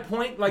you get my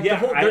point? Like, Yeah,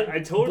 I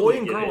totally boy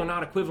and get girl it. are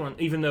not equivalent,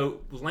 even though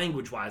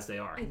language-wise they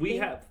are. We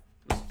have...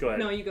 Go ahead.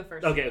 No, you go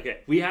first.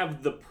 Okay. We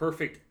have the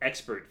perfect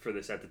expert for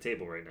this at the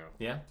table right now.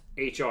 Yeah.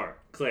 HR,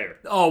 Claire.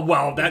 Oh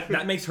well,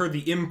 that makes her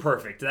the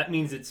imperfect. That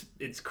means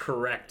it's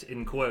correct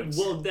in quotes.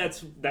 Well,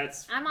 that's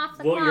I'm off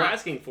the what clock. you're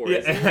asking for.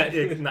 yeah,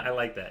 Isn't it? I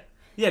like that.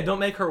 Yeah, don't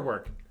make her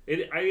work.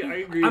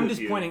 I agree I'm with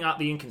just you. pointing out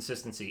the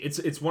inconsistency.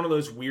 It's one of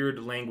those weird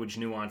language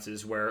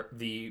nuances where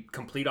the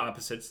complete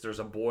opposites. There's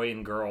a boy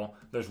and girl.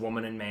 There's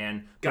woman and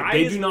man. But Guy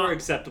they is do more not.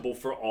 acceptable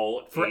for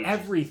all For age,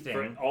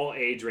 everything. For all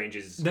age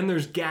ranges. Then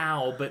there's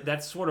gal, but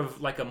that's sort of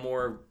like a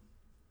more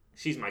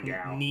She's my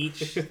gal.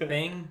 niche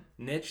thing.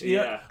 Niche.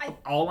 Yeah.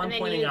 All I'm And then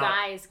pointing you out.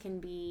 guys can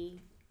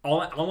be...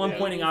 All I'm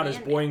pointing out is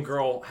and boy and males.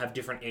 girl have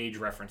different age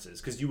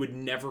references because you would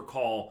never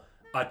call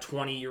a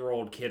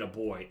 20-year-old kid a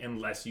boy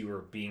unless you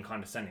were being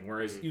condescending.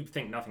 Whereas you'd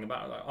think nothing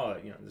about it, like, oh,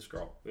 this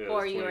girl Yeah,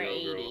 Or this you were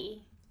 20-year-old girl.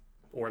 80.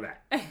 or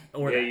that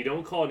or Yeah, that. you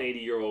don't call an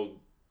 80-year-old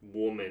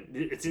woman.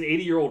 It's an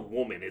 80-year-old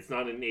woman. It's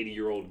not an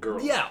 80-year-old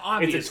girl. Yeah,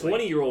 obviously. It's a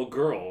 20-year-old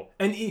girl,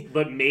 And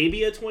but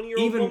maybe a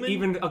 20-year-old woman.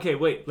 even okay,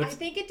 wait. I Let's.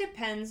 think it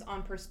depends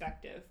on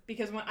perspective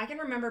because when I can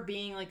remember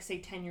being like say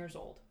 10 years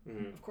old.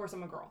 Of course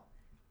I'm a girl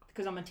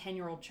because I'm a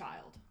 10-year-old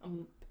child.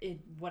 I'm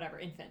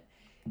infant.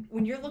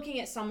 When you're looking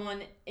at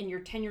someone and you're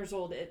 10 years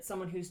old, it's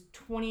someone who's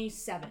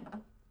 27.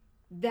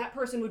 That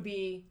person would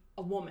be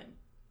a woman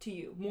to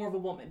you, more of a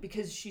woman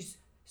because she's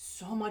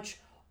so much.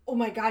 Oh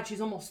my God,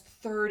 she's almost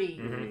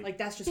 30. Like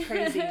that's just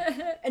crazy.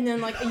 And then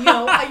like a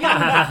young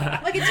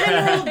like a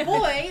 10-year-old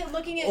boy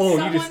looking at Oh,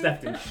 someone. you just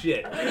stepped in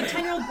shit. Like a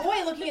 10-year-old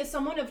boy looking at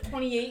someone of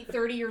 28,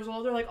 30 years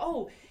old, they're like,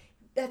 oh,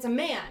 that's a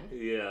man.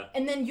 Yeah.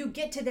 And then you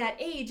get to that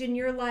age and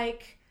you're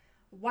like,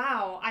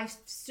 wow, I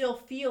still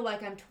feel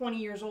like I'm 20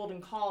 years old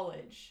in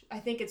college. I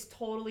think it's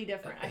totally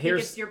different. I think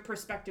it's your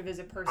perspective as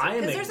a person. I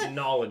am 'Cause there's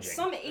acknowledging.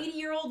 some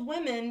 80-year-old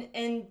women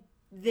and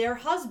their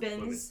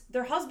husbands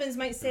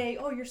might say,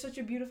 oh, you're such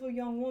a beautiful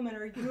young woman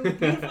or you're a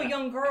beautiful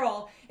young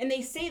girl. And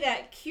they say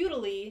that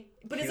cutely.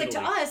 But it's like to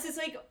Cutely. us, it's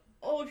like,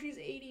 oh, she's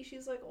 80.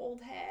 She's like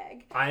old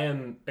hag. I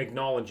am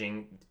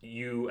acknowledging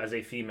you as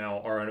a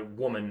female are a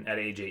woman at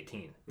age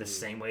 18. The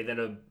same way that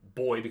a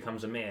boy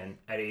becomes a man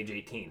at age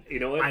 18. You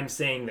know what? I'm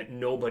saying that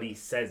nobody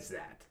says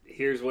that.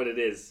 Here's what it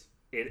is.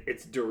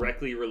 It's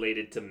directly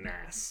related to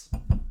mass.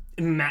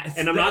 Mass,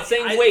 And I'm not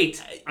saying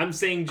weight. I'm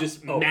saying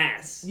just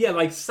mass. Yeah,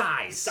 like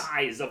size.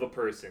 Size of a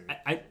person.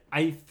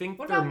 I think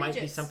What there about might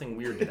be midgets? something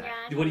weird to Yeah, that.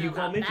 I don't What do know you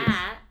call about midgets?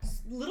 that.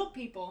 Little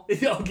people.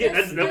 Okay,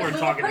 then we're little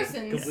talking a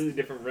persons. completely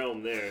different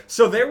realm there.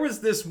 So there was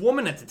this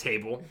woman at the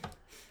table,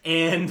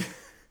 and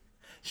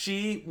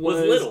she was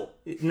little.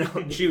 No,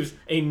 she was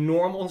a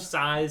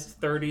normal-sized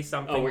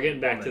 30-something. Oh, we're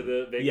getting back woman. to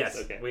the Vegas? Yes,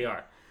 Okay. we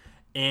are.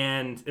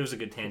 And it was a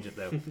good tangent,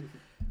 though.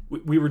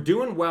 we were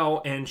doing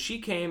well, and she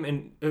came,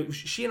 and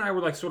she and I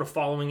were like sort of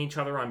following each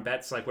other on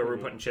bets, like where we were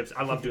putting chips.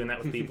 I love doing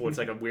that with people. It's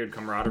like a weird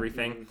camaraderie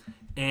thing.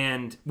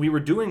 And we were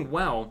doing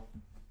well,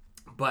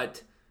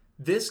 but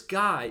this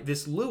guy,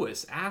 this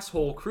Lewis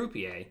asshole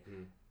croupier,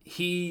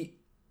 he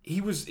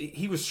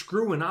was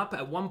screwing up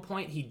at one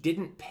point. He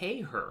didn't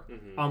pay her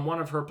on one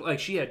of her, like,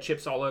 she had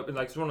chips all over.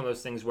 Like, it's one of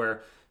those things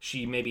where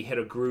she maybe hit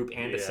a group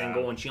and a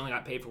single, and she only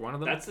got paid for one of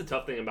them. That's the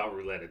tough thing about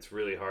roulette. It's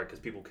really hard because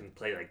people can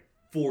play like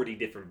 40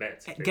 different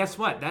bets. Guess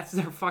what? That's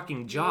their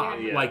fucking job.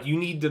 Yeah. Like, you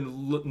need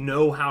to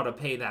know how to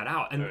pay that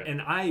out.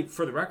 And I,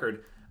 for the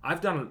record,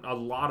 I've done a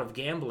lot of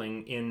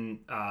gambling in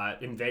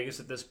Vegas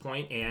at this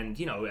point, and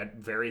at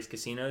various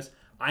casinos.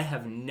 I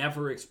have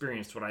never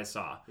experienced what I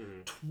saw.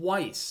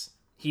 Twice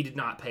he did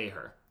not pay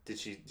her. Did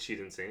she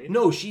didn't say anything?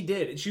 No, she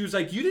did. She was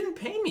like, "You didn't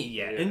pay me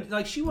yet," and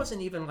like she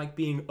wasn't even like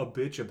being a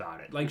bitch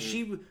about it. Like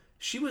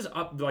she was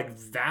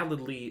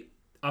validly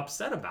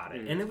upset about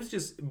it, and it was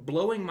just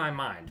blowing my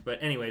mind.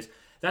 But anyways,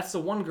 that's the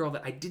one girl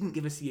that I didn't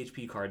give a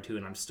CHP card to,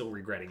 and I'm still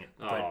regretting it.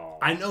 But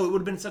I know it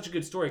would have been such a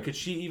good story because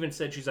she even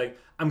said, she's like,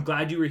 "I'm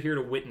glad you were here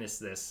to witness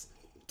this,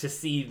 to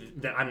see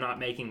that I'm not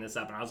making this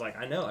up." And I was like,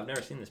 "I know, I've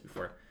never seen this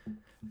before."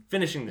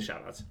 Finishing the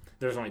shoutouts,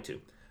 there's only two.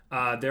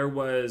 There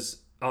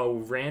was a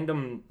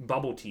random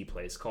bubble tea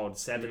place called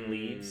Seven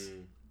Leaves.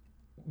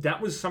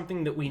 That was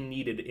something that we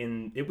needed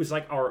it was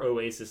like our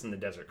oasis in the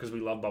desert because we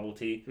love bubble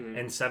tea,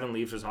 and Seven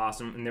Leaves was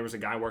awesome. And there was a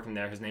guy working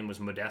there. His name was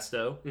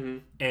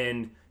Modesto,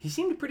 and he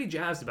seemed pretty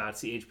jazzed about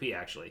CHP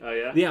actually. Oh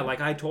yeah? Yeah, like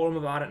I told him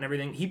about it and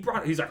everything.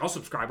 He's like, "I'll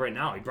subscribe right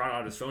now." He brought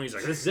out his phone. He's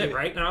like, "This is it,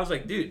 right?" And I was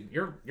like, "Dude,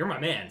 you're my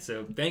man."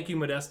 So thank you,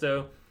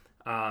 Modesto.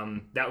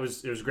 It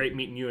was great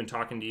meeting you and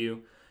talking to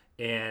you.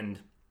 And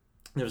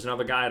there was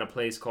another guy at a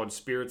place called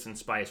Spirits and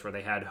Spice where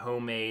they had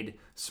homemade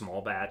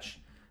small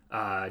batch,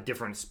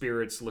 different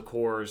spirits,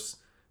 liqueurs,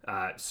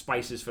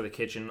 spices for the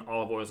kitchen,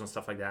 olive oils and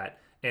stuff like that.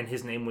 And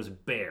his name was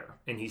Bear.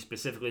 And he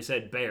specifically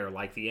said Bear,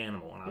 like the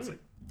animal. And I was like,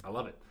 I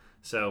love it.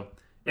 So,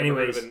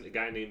 anyways. Never heard of a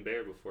guy named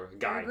Bear before. A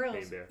guy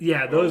named Bear.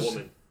 Yeah, or those. a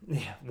woman.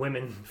 Yeah,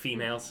 women,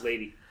 females. A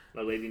lady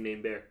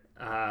named Bear.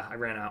 I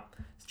ran out.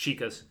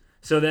 Chicas.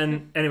 So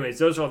then, anyways,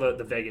 those are all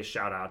the Vegas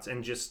shout outs.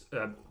 And just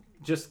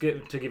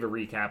to give a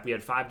recap, we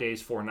had 5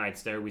 days, 4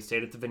 nights there. We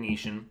stayed at the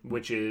Venetian,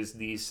 which is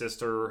the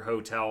sister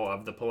hotel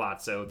of the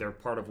Palazzo. They're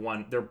part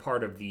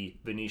of the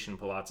Venetian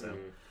Palazzo.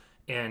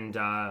 And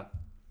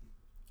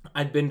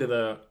I'd been to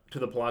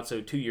the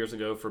Palazzo 2 years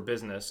ago for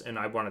business, and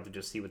I wanted to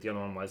just see what the other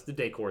one was. The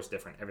decor is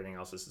different. Everything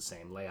else is the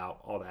same. Layout,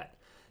 all that.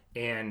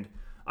 And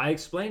I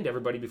explained to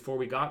everybody before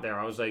we got there,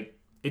 I was like,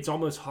 it's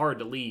almost hard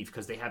to leave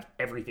because they have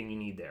everything you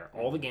need there.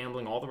 All the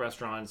gambling, all the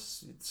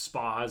restaurants,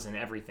 spas, and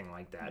everything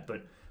like that.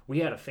 But we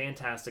had a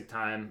fantastic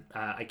time.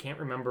 I can't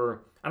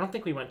remember. I don't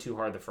think we went too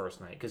hard the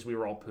first night because we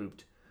were all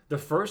pooped. The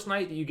first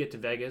night that you get to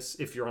Vegas,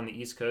 if you're on the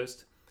East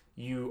Coast,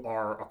 you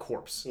are a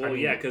corpse. Well,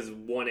 yeah, because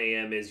 1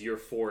 a.m. is your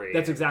 4 a.m.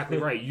 That's exactly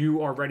right.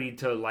 You are ready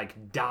to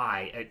like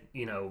die at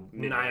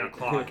 9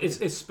 o'clock. It's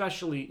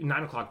especially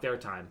 9 o'clock their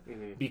time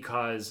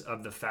because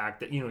of the fact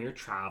that you're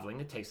traveling.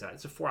 It takes that.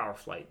 It's a 4-hour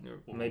flight,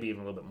 maybe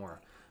even a little bit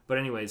more. But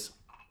anyways.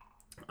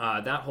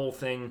 That whole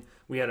thing,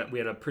 we had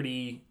a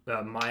pretty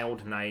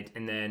mild night,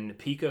 and then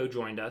Pico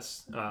joined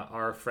us,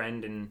 our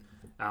friend, and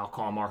I'll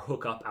call him our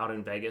hookup out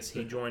in Vegas.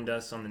 He joined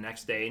us on the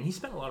next day, and he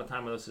spent a lot of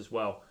time with us as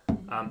well.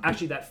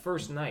 Actually, that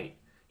first night,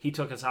 he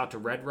took us out to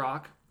Red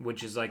Rock,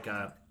 which is like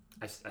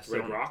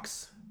Red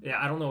Rocks? Yeah,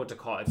 I don't know what to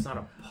call it. It's not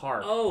a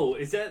park. Oh,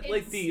 is that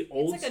like the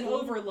old It's like school?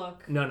 an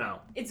overlook. No.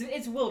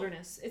 It's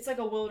wilderness. It's like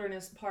a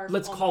wilderness park.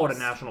 Let's call it a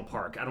national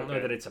park. I don't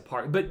know that it's a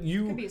park, but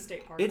It could be a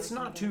state park. it's or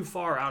not something. too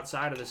far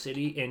outside of the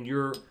city, and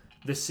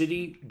the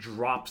city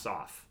drops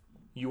off.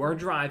 You are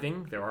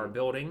driving, there are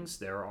buildings,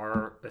 there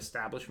are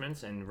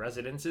establishments and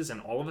residences, and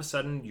all of a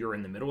sudden you're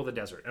in the middle of the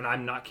desert. And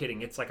I'm not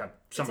kidding. It's like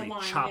somebody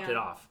line, chopped yeah. it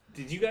off.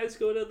 Did you guys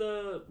go to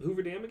the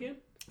Hoover Dam again?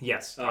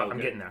 Yes, Oh, I'm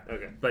okay. getting there.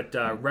 Okay. But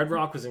Red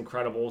Rock was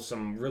incredible.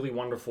 Some really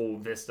wonderful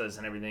vistas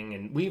and everything.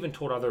 And we even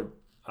told other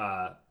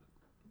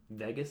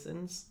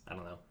Vegasans, I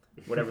don't know,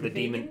 whatever the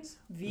demon...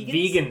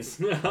 Vegans?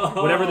 Vegans.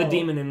 Whatever the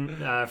demon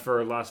in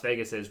for Las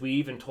Vegas is. We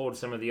even told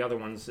some of the other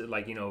ones,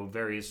 like,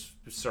 various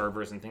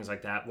servers and things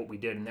like that, what we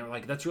did. And they were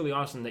like, that's really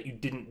awesome that you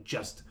didn't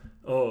just,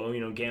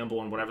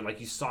 gamble and whatever.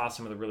 Like, you saw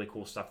some of the really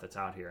cool stuff that's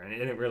out here. And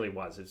it really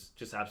was. It's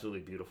just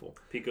absolutely beautiful.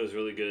 Pico's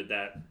really good at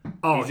that.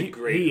 Oh, He's a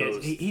great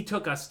host. He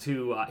took us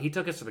to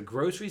the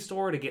grocery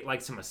store to get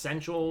like some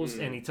essentials,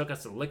 and he took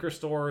us to the liquor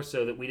store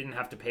so that we didn't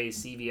have to pay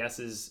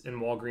CVS's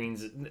and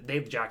Walgreens.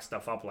 They've jacked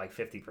stuff up like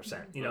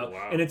 50%, Oh,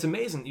 wow. and it's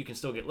amazing that you can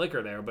still get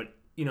liquor there, but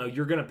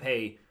you're gonna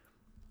pay.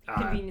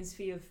 Convenience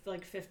fee of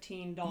like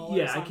 $15.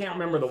 Yeah, I can't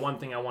remember the one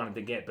thing I wanted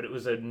to get, but it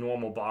was a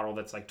normal bottle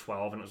that's like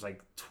 12, and it was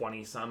like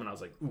 20 some, and I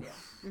was like,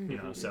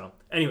 oof, So,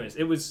 anyways,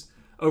 it was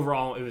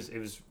overall it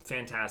was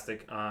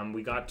fantastic.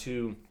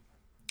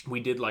 We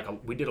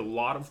did a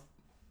lot of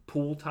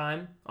pool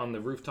time on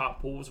the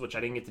rooftop pools, which I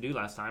didn't get to do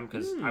last time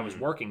because I was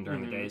working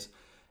during the days.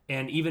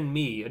 And even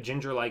me, a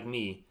ginger like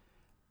me,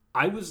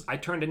 I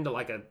turned into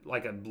like a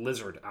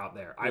lizard out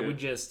there. I would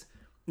just,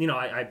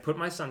 I put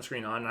my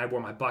sunscreen on and I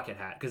wore my bucket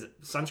hat because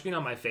sunscreen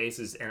on my face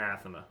is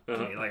anathema.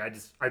 Okay? Like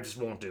I just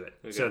won't do it.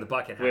 Okay. So the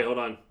bucket hat. Wait, hold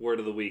on. Word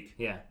of the week.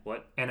 Yeah.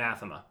 What?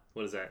 Anathema.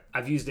 What is that?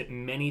 I've used it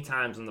many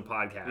times on the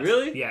podcast.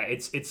 Really? Yeah,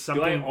 it's Do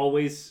something. I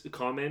always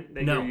comment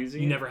that no, you're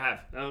using you it? never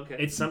have. Oh, okay.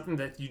 It's something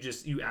that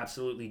you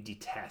absolutely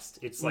detest.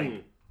 It's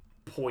like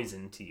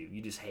poison to you.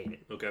 You just hate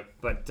it. Okay.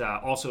 But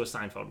also a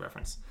Seinfeld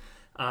reference.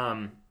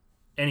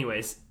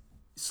 Anyways,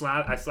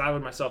 I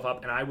slathered myself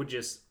up, and I would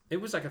just. It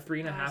was like a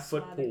 3.5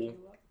 foot pool.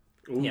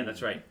 Ooh. Yeah,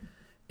 that's right.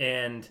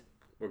 And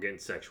We're getting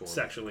sexual.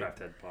 Sexually. Craft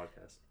Head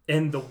podcast.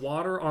 And the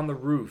water on the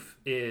roof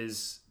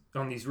is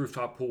on these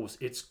rooftop pools.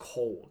 It's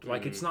cold.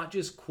 Like it's not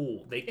just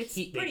cool. They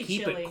keep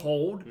chilly. it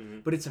cold,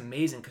 but it's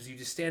amazing because you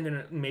just stand in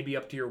it maybe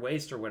up to your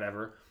waist or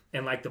whatever,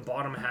 and like the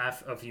bottom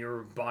half of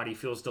your body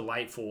feels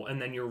delightful,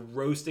 and then you're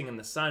roasting in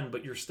the sun,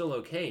 but you're still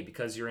okay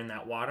because you're in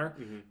that water.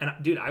 And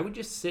dude, I would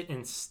just sit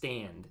and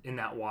stand in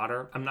that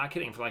water. I'm not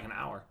kidding, for like an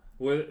hour.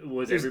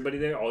 Was everybody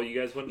there? All you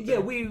guys went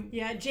there?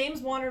 Yeah,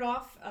 James wandered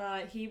off.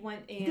 He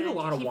went and did a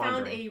lot of he found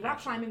wandering, a rock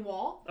climbing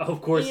wall. Oh,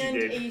 of course and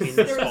you did. In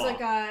the there was spa. like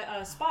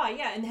a spa,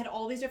 yeah, and they had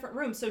all these different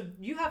rooms. So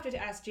you have to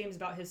ask James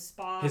about his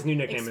spa. His new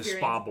nickname is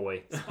Spa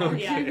experience. Boy.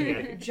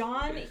 Yeah.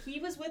 John, he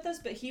was with us,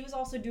 but he was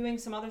also doing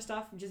some other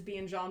stuff, just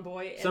being John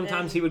Boy. And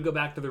Sometimes then, he would go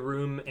back to the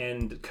room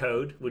and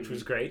code, which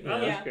was great. Oh,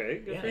 Yeah. that's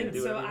great. Good Yeah. for And you. do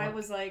so whatever you I want.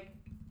 was like,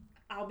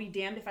 I'll be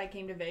damned if I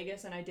came to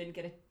Vegas and I didn't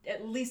get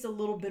at least a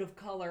little bit of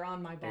color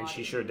on my body. And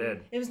she sure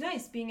did. It was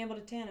nice being able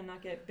to tan and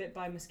not get bit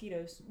by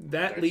mosquitoes.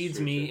 That That's leads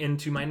true, me too.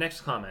 into my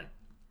next comment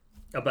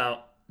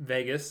about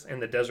Vegas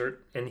and the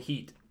desert and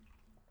heat.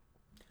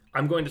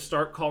 I'm going to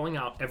start calling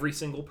out every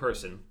single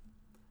person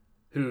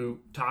who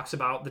talks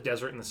about the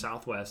desert in the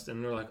Southwest,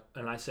 and they're like,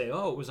 and I say,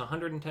 oh, it was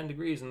 110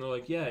 degrees, and they're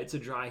like, yeah, it's a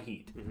dry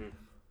heat.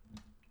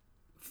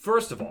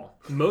 First of all,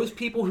 most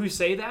people who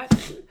say that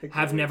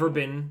have never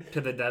been to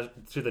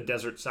the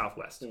desert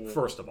Southwest.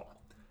 First of all,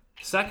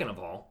 second of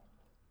all,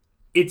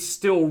 it's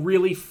still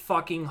really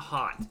fucking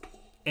hot.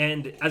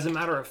 And as a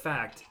matter of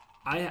fact,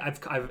 I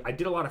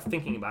did a lot of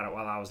thinking about it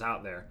while I was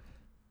out there.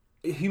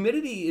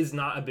 Humidity is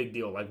not a big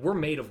deal. Like, we're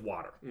made of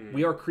water.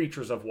 We are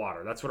creatures of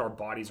water. That's what our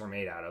bodies are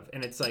made out of.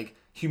 And it's like,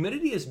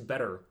 humidity is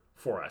better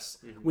for us.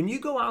 When you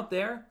go out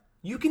there,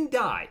 you can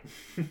die.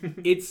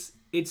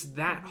 It's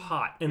that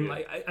hot. And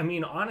like, I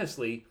mean,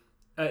 honestly,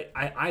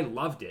 I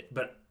loved it.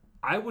 But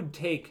I would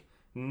take,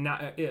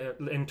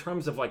 in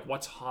terms of like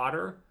what's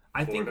hotter,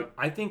 I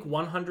think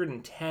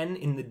 110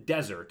 in the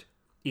desert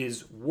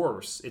is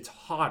worse. It's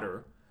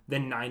hotter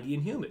than 90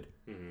 and humid.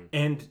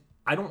 And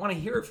I don't want to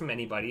hear it from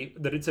anybody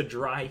that it's a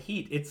dry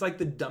heat. It's like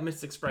the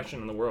dumbest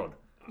expression in the world.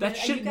 That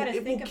shit, you gotta it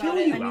will think kill about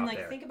it. you I mean, out like,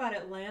 there. think about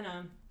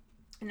Atlanta,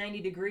 90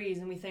 degrees,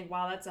 and we think,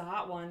 wow, that's a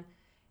hot one.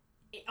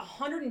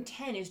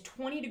 110 is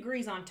 20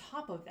 degrees on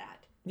top of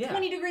that. Yeah.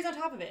 20 degrees on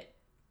top of it.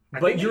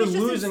 But you're it's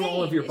just losing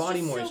all of insane. your It's body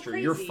just so moisture.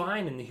 You're crazy.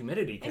 fine in the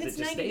humidity because And it it's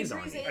just 90 stays on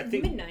degrees you. at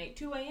think- midnight,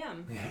 2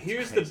 a.m.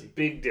 Here's crazy. the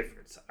big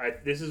difference.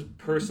 This is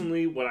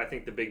personally what I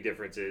think the big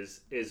difference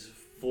is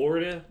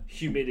Florida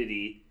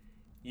humidity.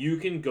 You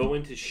can go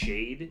into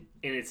shade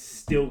and it's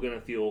still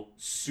gonna feel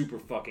super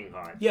fucking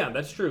hot. Yeah,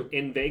 that's true.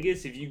 In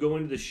Vegas, if you go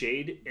into the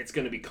shade, it's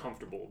going to be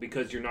comfortable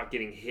because you're not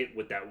getting hit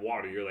with that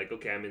water. You're like,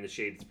 okay, I'm in the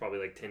shade. It's probably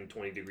like 10,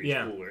 20 degrees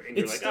Yeah, cooler. And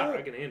you're like, still,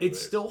 I can handle it's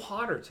this. still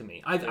hotter to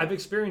me. I've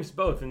experienced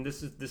both, and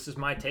this is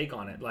my take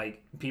on it.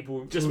 Like,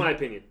 people, Just my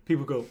opinion.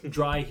 people go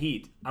dry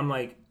heat. I'm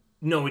like,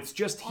 no, it's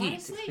just heat.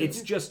 Honestly,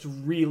 It's just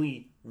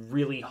really,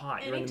 really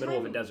hot. You're in the middle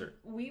of a Anytime desert.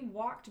 We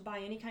walked by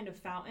any kind of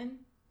fountain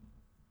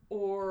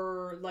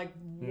or like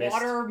Mist.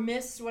 water,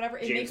 mist, whatever.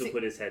 It James makes will it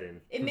put his head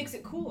in. it makes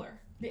it cooler.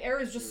 The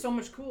air is just so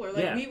much cooler.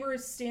 Like Yeah. we were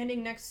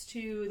standing next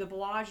to the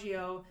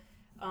Bellagio,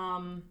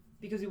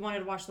 because we wanted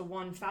to watch the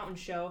one fountain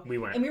show. We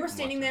went and we were and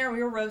standing watched there and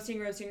we were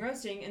roasting,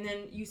 and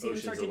then you see them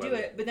Ocean's start to do 11.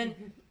 it. But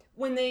then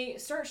when they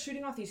start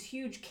shooting off these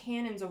huge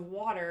cannons of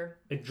water,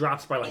 It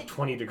drops by like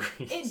 20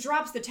 degrees. it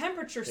drops the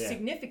temperature Yeah.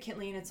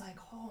 significantly, and it's like,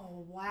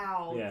 oh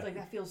wow, Yeah. it's like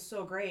that feels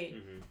so great.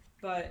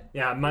 But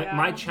Yeah, my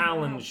yeah.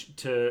 challenge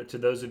to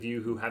those of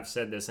you who have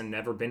said this and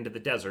never been to the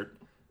desert,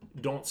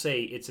 don't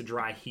say it's a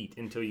dry heat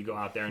until you go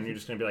out there and you're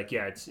just gonna be like,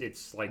 yeah,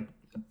 it's like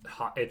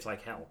hot, it's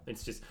like hell.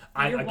 It's just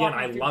You're I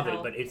walking through love it,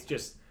 hell. but it's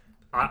just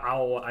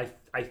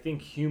I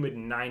think humid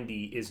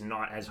 90 is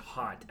not as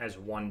hot as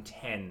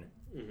 110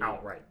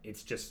 outright.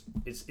 It's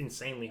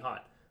insanely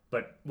hot.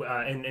 But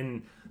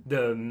and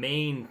the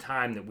main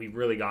time that we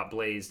really got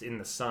blazed in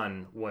the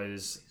sun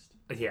was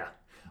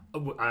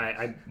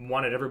I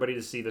wanted everybody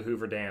to see the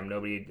Hoover Dam.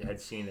 Nobody had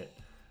seen it,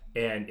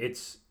 and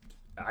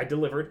I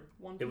delivered.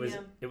 1 It was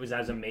p.m. it was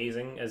as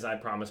amazing as I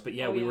promised. But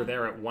yeah, Oh, we were yeah.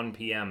 there at 1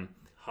 p.m.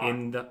 Hot.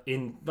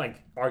 in like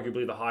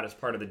arguably the hottest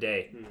part of the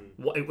day.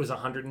 It was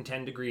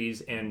 110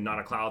 degrees and not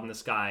a cloud in the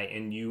sky,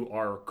 and you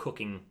are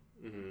cooking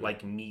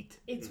like meat.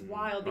 It's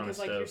wild On a because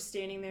like stove. you're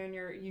standing there and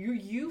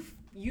you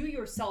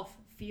yourself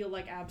feel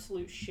like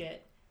absolute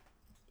shit,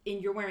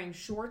 and you're wearing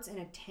shorts and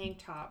a tank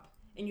top,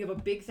 and you have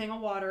a big thing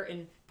of water,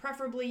 and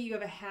preferably you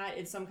have a hat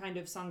and some kind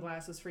of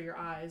sunglasses for your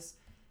eyes.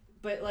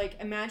 But like,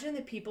 imagine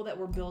the people that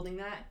were building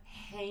that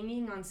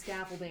hanging on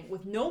scaffolding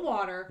with no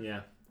water,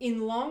 Yeah. in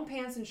long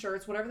pants and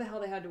shirts, whatever the hell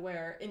they had to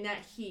wear, in that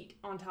heat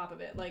on top of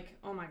it. Like,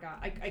 oh my God,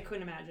 I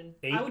couldn't imagine.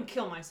 I would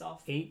kill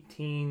myself.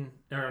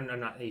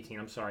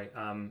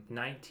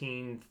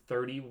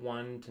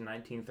 1931 to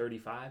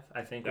 1935,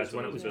 I think That's was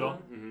when it was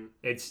built. Mm-hmm.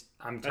 That's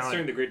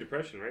during the Great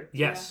Depression, right?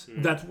 Yes,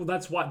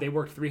 that's why they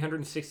worked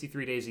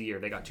 363 days a year.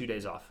 They got 2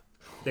 days off.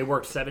 They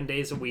worked 7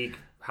 days a week,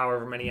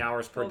 however many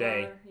hours per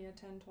day.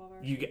 10, 12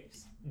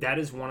 hours. That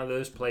is one of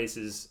those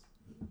places.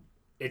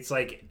 It's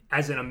like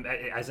as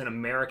an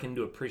American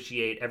to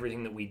appreciate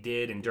everything that we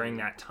did and during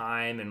that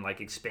time and like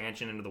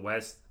expansion into the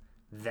West,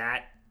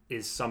 that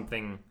is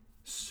something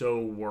so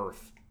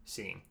worth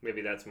seeing.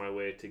 Maybe that's my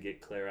way to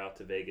get Claire out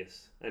to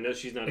Vegas. I know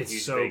she's not a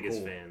huge so Vegas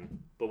cool. fan,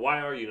 but why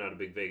are you not a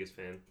big Vegas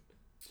fan?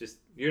 Just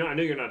I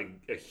know you're not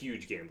a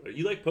huge gambler.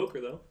 You like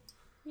poker though.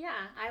 Yeah,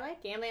 I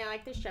like gambling. I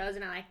like the shows,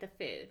 and I like the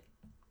food.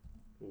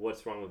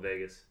 What's wrong with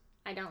Vegas?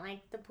 I don't like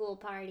the pool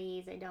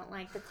parties. I don't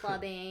like the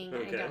clubbing.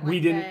 Okay. I don't We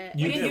like didn't- the...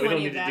 you We didn't we do don't any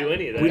need of to that. do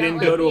any of that. We don't didn't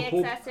like go to the a pool.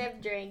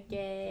 excessive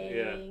drinking.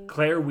 Yeah.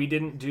 Claire, we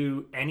didn't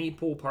do any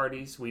pool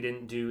parties. We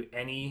didn't do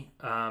any.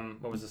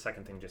 What was the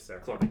second thing just there?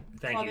 Clubbing.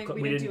 Thank you.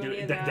 Clubbing, We didn't do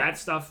any of that. that. That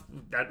stuff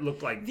that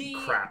looked like The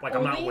crap. Like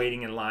I'm not only-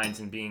 waiting in lines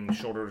and being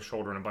shoulder to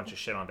shoulder and a bunch of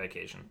shit on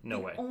vacation. No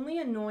way. The only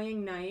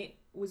annoying night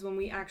was when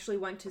we actually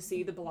went to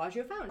see the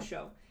Bellagio Fountain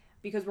Show.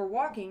 Because we're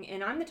walking,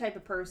 and I'm the type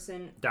of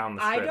person, Down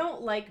the I strip.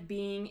 don't like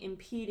being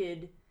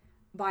impeded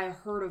by a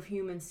herd of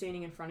humans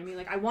standing in front of me.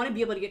 Like, I want to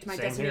be able to get to my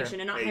Same destination here.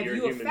 and not Hey, have you're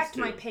you humans affect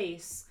my too.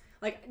 pace.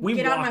 Like, We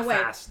get walk out of my way.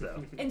 fast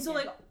though. And so,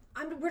 like,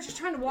 we're just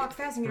trying to walk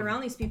fast and get around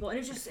these people, and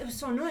it was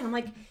so annoying. I'm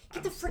like,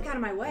 get the frick out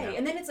of my way. Yeah.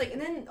 And then it's like,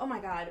 oh my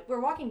God,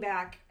 we're walking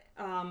back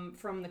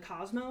from the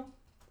Cosmo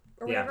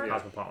or Yeah, whatever.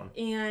 Cosmopolitan.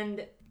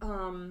 And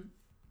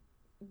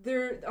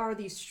there are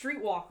these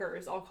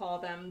streetwalkers, I'll call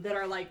them, that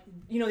are like,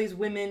 these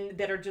women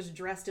that are just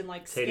dressed in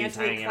like Titties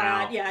scantily hanging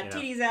clad. out, Yeah, yeah.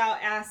 titties out,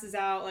 asses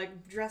out,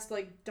 like dressed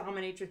like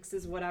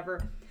dominatrixes,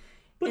 whatever.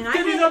 Put And the I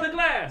titties had- on the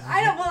glass.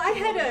 I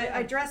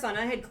had a dress on,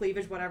 I had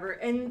cleavage, whatever,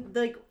 and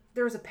like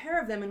there was a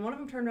pair of them, and one of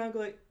them turned around and go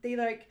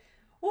like,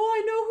 oh,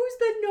 I know who's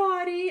the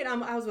naughty,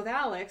 and I was with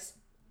Alex,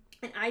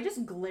 and I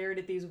just glared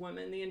at these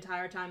women the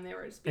entire time they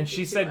were speaking. And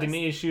she said to us.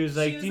 me, she was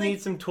like, was "Do you like,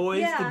 need some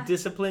toys yeah. to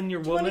discipline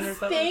your "Do you want woman me or to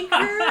something?"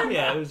 spank her?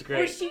 Yeah, it was Or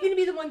great. is she gonna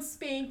be the one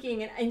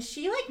spanking? And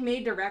she like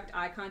made direct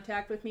eye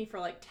contact with me for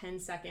like 10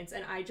 seconds,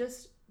 and I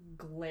just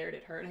glared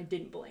at her, and I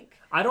didn't blink.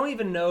 I don't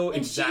even know And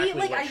exactly she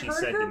like what I she heard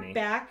said her to me.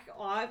 back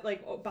off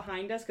like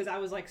behind us because I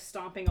was like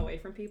stomping away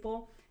from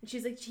people, and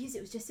she's like, "Geez, it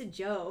was just a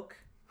joke,"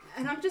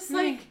 and I'm just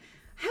like,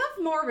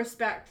 have more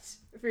respect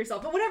for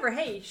yourself. But whatever.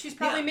 Hey, she's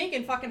probably Yeah.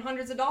 making fucking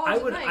hundreds of dollars. I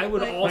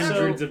would like, also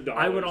Hundreds of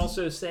dollars. I would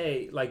also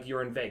say like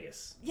you're in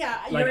Vegas. yeah.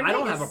 Like you're in I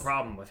don't Vegas. have a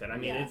problem with it. I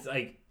mean, Yeah. it's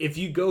like if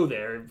you go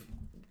there,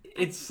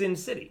 it's Sin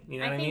City. You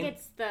know what I think mean?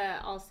 it's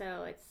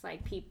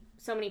like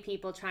so many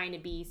people trying to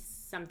be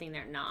something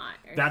they're not.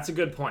 Or That's a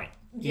good point.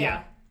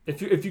 Yeah.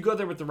 If you go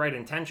there with the right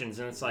intentions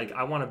and it's like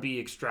I want to be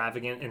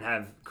extravagant and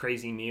have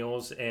crazy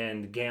meals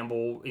and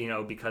gamble,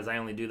 because I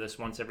only do this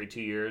once every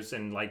 2 years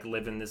and like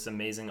live in this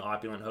amazing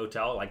opulent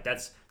hotel, like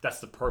that's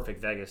the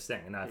perfect Vegas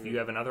thing. And now if you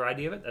have another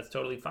idea of it, that's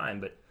totally fine.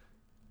 But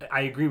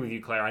I agree with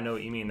you, Claire. I know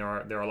what you mean. There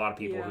are a lot of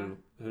people Yeah.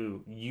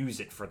 who use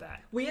it for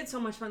that. We had so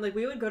much fun. Like,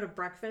 we would go to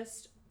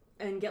breakfast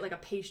and get like a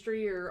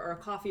pastry or a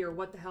coffee or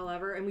what the hell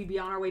ever, and we'd be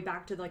on our way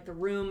back to like the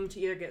room to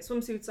either get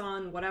swimsuits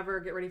on, whatever,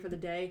 get ready for the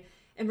day.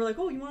 And we're like,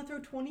 oh, you want to throw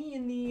 20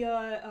 in the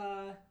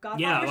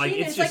Godfather Yeah, machine? like,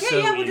 and it's like, just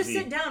hey, so yeah, we'll just easy.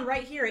 sit down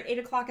right here at 8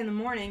 o'clock in the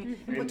morning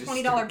and put just $20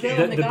 start bill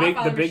getting- in the The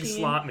Godfather big machine.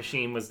 slot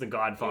machine was the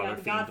Godfather Yeah,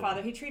 the themed one.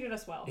 Godfather. He treated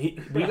us well.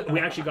 We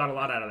actually got a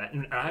lot out of that.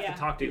 And I have Yeah. to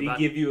talk to Did you he about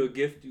give you a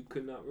gift you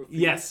could not refuse?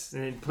 Yes,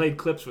 and it played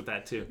clips with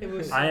that too. It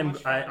was so I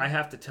much fun.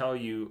 have to tell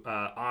you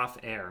off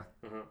air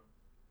Uh-huh.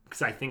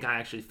 because I think I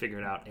actually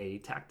figured out a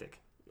tactic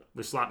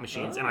with slot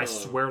machines, and I Oh.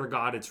 swear to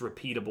God, it's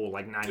repeatable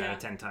like 9 out of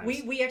 10 times.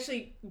 We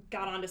actually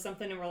got onto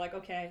something and we're like,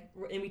 okay,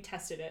 and we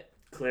tested it.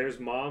 Claire's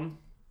mom,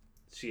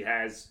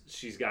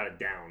 she's got it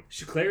down.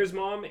 Claire's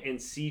mom and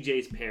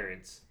CJ's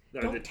parents.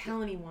 are Don't the-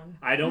 tell anyone.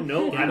 I don't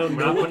know. Yeah, I don't we're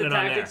know not what putting the it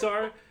on tactics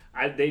are.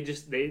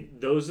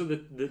 Those are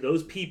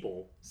those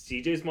people.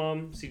 CJ's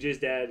mom, CJ's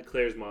dad,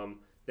 Claire's mom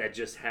that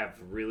just have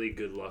really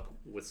good luck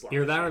with slot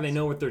Either that or they machines.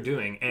 know what they're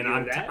doing, and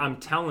Either that- I'm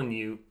telling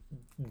you,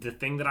 the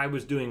thing that I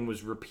was doing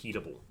was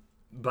repeatable.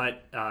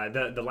 But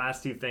the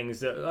last two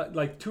things,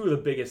 like two of the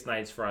biggest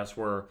nights for us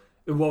were,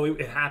 well,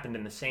 it happened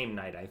in the same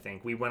night. I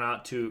think we went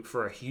out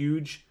for a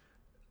huge.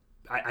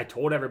 I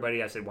told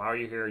everybody, I said, while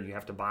you're here, you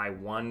have to buy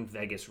one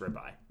Vegas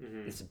ribeye.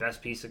 Mm-hmm. It's the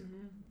best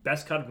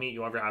best cut of meat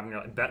you'll ever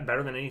have.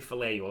 Better than any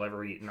filet you'll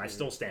ever eat, and I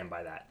still stand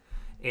by that.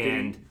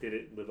 And Did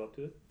it live up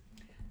to it?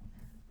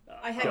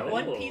 I had Oh.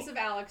 one piece of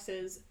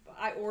Alex's.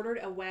 I ordered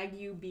a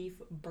Wagyu beef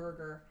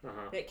burger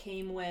Uh-huh. that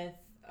came with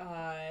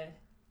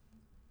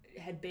it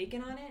had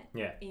bacon on it.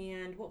 Yeah.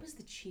 And what was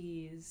the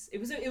cheese? It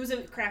was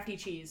a crafty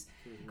cheese,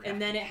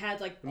 and then it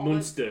had like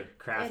Munster.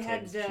 Kraft It had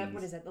Heads the cheese.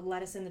 what is it? The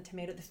lettuce and the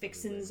tomato, the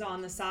fixins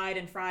on the side,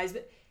 and fries.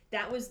 But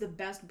That was the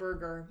best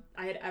burger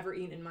I had ever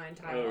eaten in my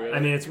entire Oh, life. really? I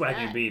mean, it's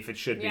Wagyu bet. beef. It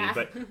should be. Yeah.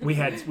 But we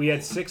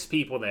had 6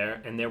 people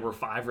there, and there were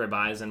 5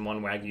 ribeyes and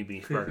 1 Wagyu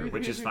beef burger,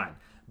 which is fine.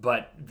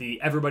 But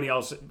everybody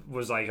else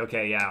was like,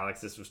 okay, yeah,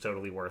 Alex, this was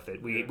totally worth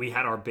it. We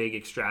had our big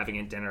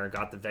extravagant dinner,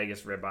 got the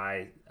Vegas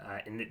ribeye,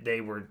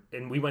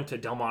 and we went to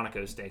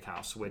Delmonico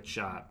Steakhouse, which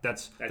that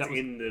was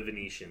in the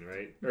Venetian,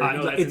 right?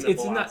 Or it's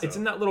that's it's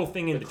in that little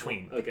thing in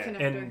between. Okay.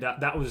 Connector. And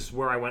that was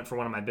where I went for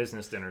one of my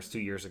business dinners 2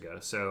 years ago.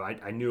 So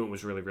I knew it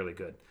was really, really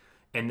good.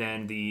 And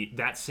then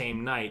that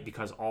same night,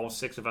 because all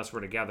 6 of us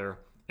were together,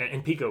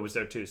 and Pico was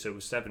there too, so it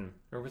was 7,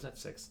 or was that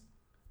 6?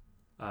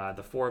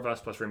 The 4 of us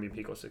plus Remy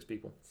Pico, 6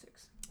 people.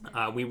 6.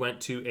 We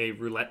went to a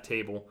roulette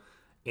table,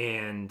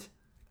 and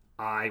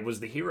I was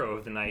the hero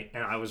of the night,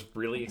 and I was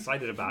really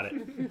excited about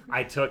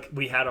it.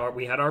 We had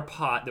our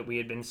pot that we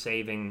had been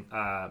saving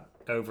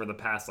over the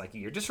past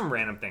year, just from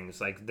random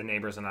things. Like the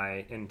neighbors and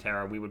I and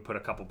Tara, we would put a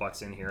couple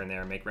bucks in here and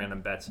there and make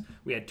random bets.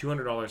 We had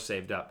 $200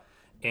 saved up,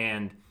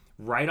 and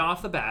right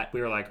off the bat,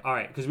 we were like, all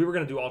right, because we were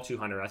going to do all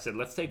 200. I said,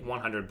 let's take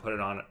 100 and put it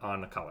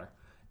on a color.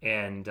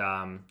 And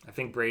I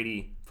think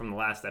Brady, from the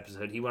last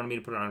episode, he wanted me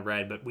to put it on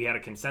red, but we had a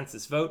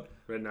consensus vote.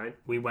 Red 9?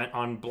 We went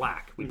on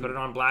black. We put it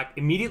on black,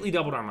 immediately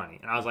doubled our money.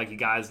 And I was like, you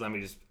guys,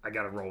 I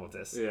got to roll with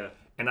this. Yeah.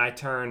 And I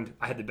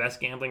had the best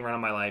gambling run of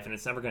my life, and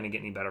it's never going to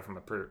get any better from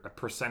a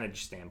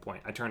percentage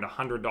standpoint. I turned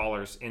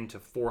 $100 into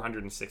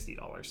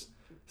 $460.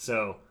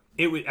 So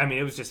it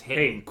was just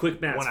hitting. Hey, quick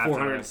math, one after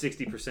another.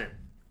 460%.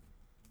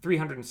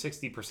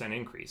 360%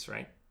 increase,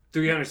 right?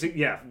 360,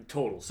 yeah,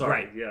 total.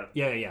 Sorry, Right.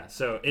 yeah. Yeah.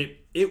 So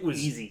it was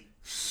Easy.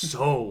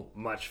 so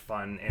much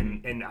fun,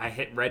 and I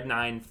hit red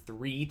 9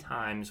 3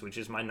 times, which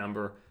is my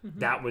number.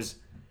 That was,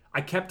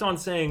 I kept on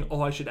saying,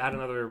 oh, I should add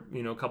another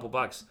couple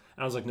bucks,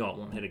 and I was like, no, it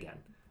won't hit again.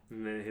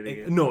 And then it hit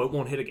again. No, it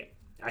won't hit again.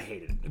 I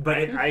hated it, but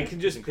I can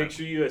just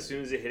picture you as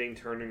soon as it hitting,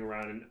 turning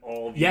around, and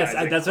all of you yes,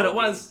 guys, that's what it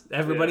hugging. was.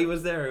 Everybody Yeah.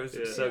 was there. It was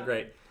Yeah. so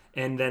great.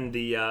 And then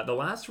the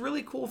last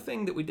really cool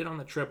thing that we did on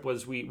the trip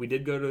was we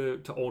did go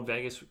to Old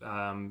Vegas,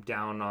 down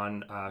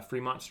on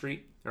Fremont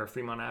Street or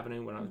Fremont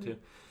Avenue, 102,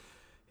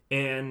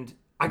 and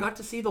I got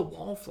to see the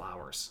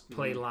Wallflowers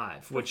play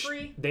live, which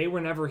free. they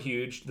were never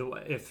huge.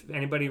 If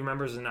anybody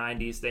remembers the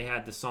 90s, they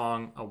had the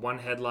song One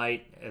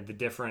Headlight, The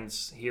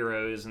Difference,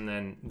 Heroes, and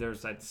then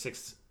there's that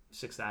Sixth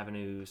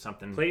Avenue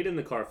something. Played in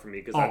the car for me,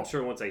 because Oh. I'm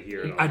sure once I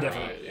hear it, I I'll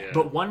definitely. play it, yeah.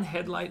 But One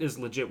Headlight is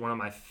legit one of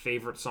my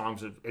favorite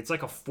songs. It's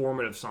like a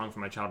formative song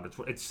from my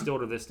childhood. It's still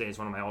to this day is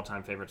one of my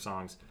all-time favorite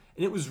songs.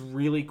 And it was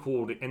really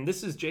cool. And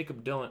this is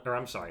Jacob Dylan, or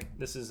I'm sorry,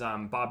 this is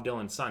Bob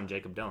Dylan's son,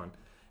 Jacob Dylan.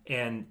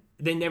 And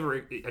they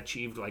never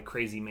achieved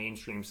crazy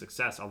mainstream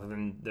success other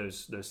than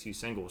those few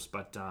singles.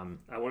 But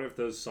I wonder if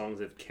those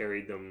songs have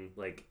carried them,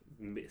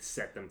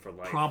 set them for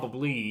life.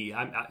 probably,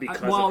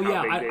 Because of well, how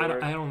yeah, big they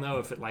were? I don't know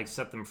if it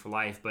set them for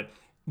life, but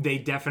they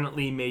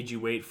definitely made you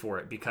wait for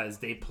it because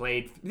they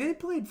played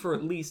for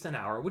at least an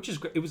hour, which is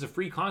great. It was a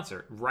free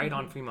concert right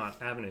on Fremont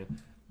Avenue,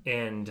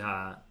 and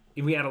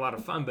we had a lot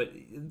of fun. But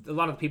a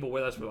lot of the people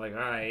with us were like, all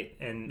right,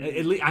 and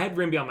at least I had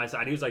Rimby on my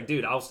side. He was like,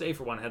 dude, I'll stay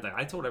for One Headlight.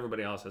 I told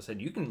everybody else, I said,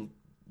 you can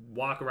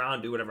walk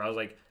around, do whatever. I was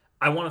like,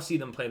 I want to see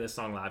them play this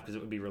song live because it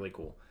would be really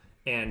cool.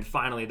 And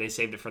finally, they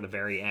saved it for the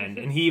very end.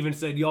 And he even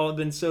said, y'all have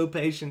been so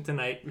patient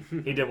tonight.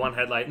 He did One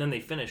Headlight, and then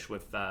they finished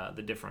with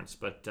The Difference.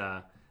 But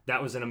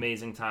that was an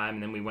amazing time.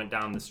 And then we went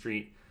down the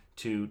street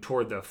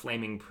toward the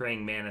flaming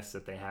praying mantis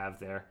that they have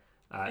there.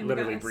 And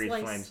Literally got a breathe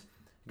slice flames.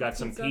 Got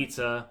some pizza.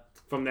 pizza.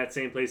 From that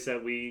same place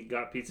that we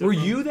got pizza Were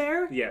from? you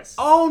there? Yes.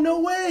 Oh, no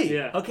way.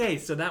 Yeah. Okay,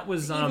 so that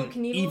was Evel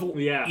Knievel?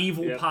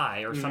 Yeah.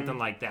 pie or something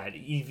like that.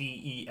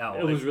 EVEL.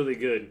 It was really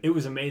good. It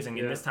was amazing,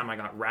 and Yeah. this time I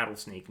got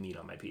rattlesnake meat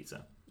on my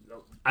pizza.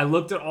 I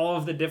looked at all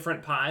of the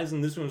different pies,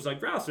 and this one was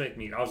like rattlesnake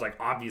meat. I was like,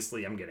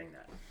 obviously, I'm getting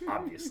that.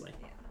 Obviously.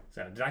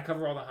 So, did I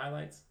cover all the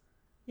highlights?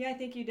 Yeah, I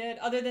think you did.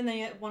 Other than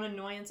the one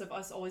annoyance of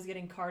us always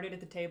getting carded at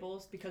the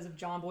tables because of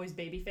John Boy's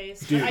baby face.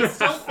 Dude. I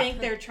still think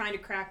they're trying to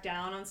crack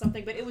down on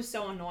something, but it was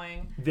so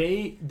annoying.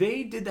 They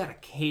did that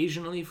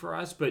occasionally for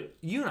us, but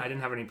you and I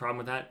didn't have any problem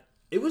with that.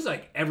 It was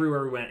like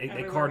everywhere we went, they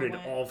Everywhere carded we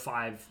went. all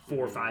 4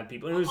 or 5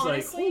 people. And it was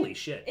Honestly, like, holy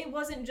shit. It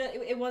wasn't just.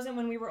 It wasn't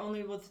when we were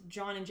only with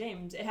John and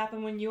James. It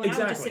happened when you and I would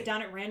just Exactly. sit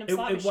down at random It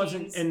slot machines.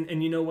 wasn't,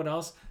 and you know what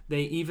else?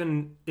 They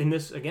even, in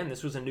this, again,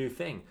 this was a new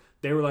thing.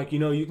 They were like, you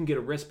can get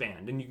a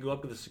wristband, and you can go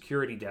up to the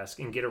security desk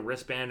and get a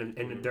wristband,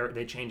 and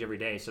they change every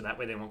day, so that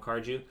way they won't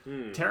card you.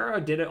 Tara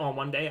did it on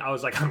one day. I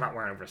was like, I'm not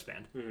wearing a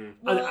wristband.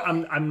 Well,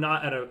 I'm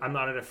not at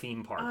a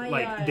theme park.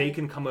 They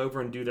can come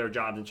over and do their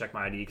jobs and check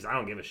my ID because I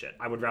don't give a shit.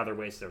 I would rather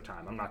waste their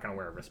time. I'm not gonna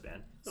wear a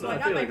wristband. So I I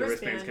got feel my like the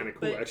wristband, wristband's kind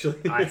of cool, but-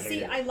 actually. I hate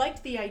See, it. I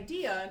liked the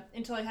idea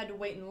until I had to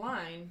wait in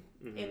line,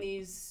 and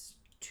these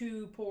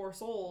two poor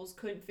souls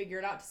couldn't figure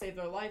it out to save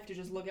their life to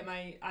just look at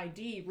my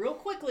ID real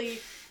quickly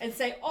and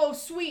say, "Oh,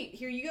 sweet,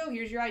 here you go.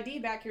 Here's your ID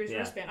back. Here's your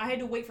Yeah. wristband." I had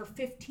to wait for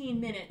 15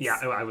 minutes. Yeah,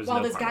 I was while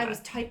no this part of guy that. was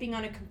typing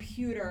on a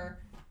computer,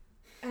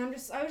 and I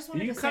just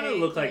wanted You to kind say, of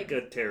look like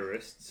a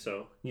terrorist,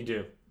 so. You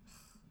do,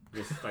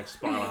 just like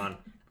spot on.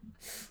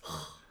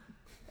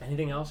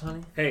 Anything else,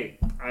 honey? Hey,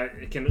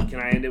 can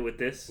I end it with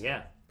this?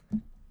 Yeah.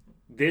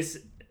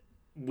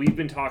 we've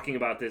been talking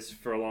about this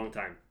for a long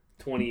time.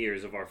 20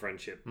 years of our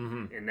friendship.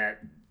 Mm-hmm. And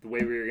that the way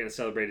we were going to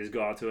celebrate is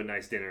go out to a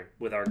nice dinner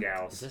with our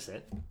gals. Is this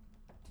it?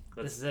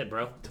 This is it,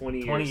 bro. 20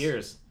 years. 20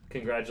 years.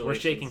 Congratulations. We're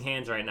shaking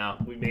hands right now.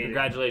 We made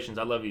Congratulations.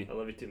 I love you. I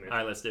love you too, man. All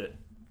right, let's do it.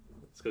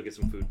 Let's go get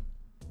some food.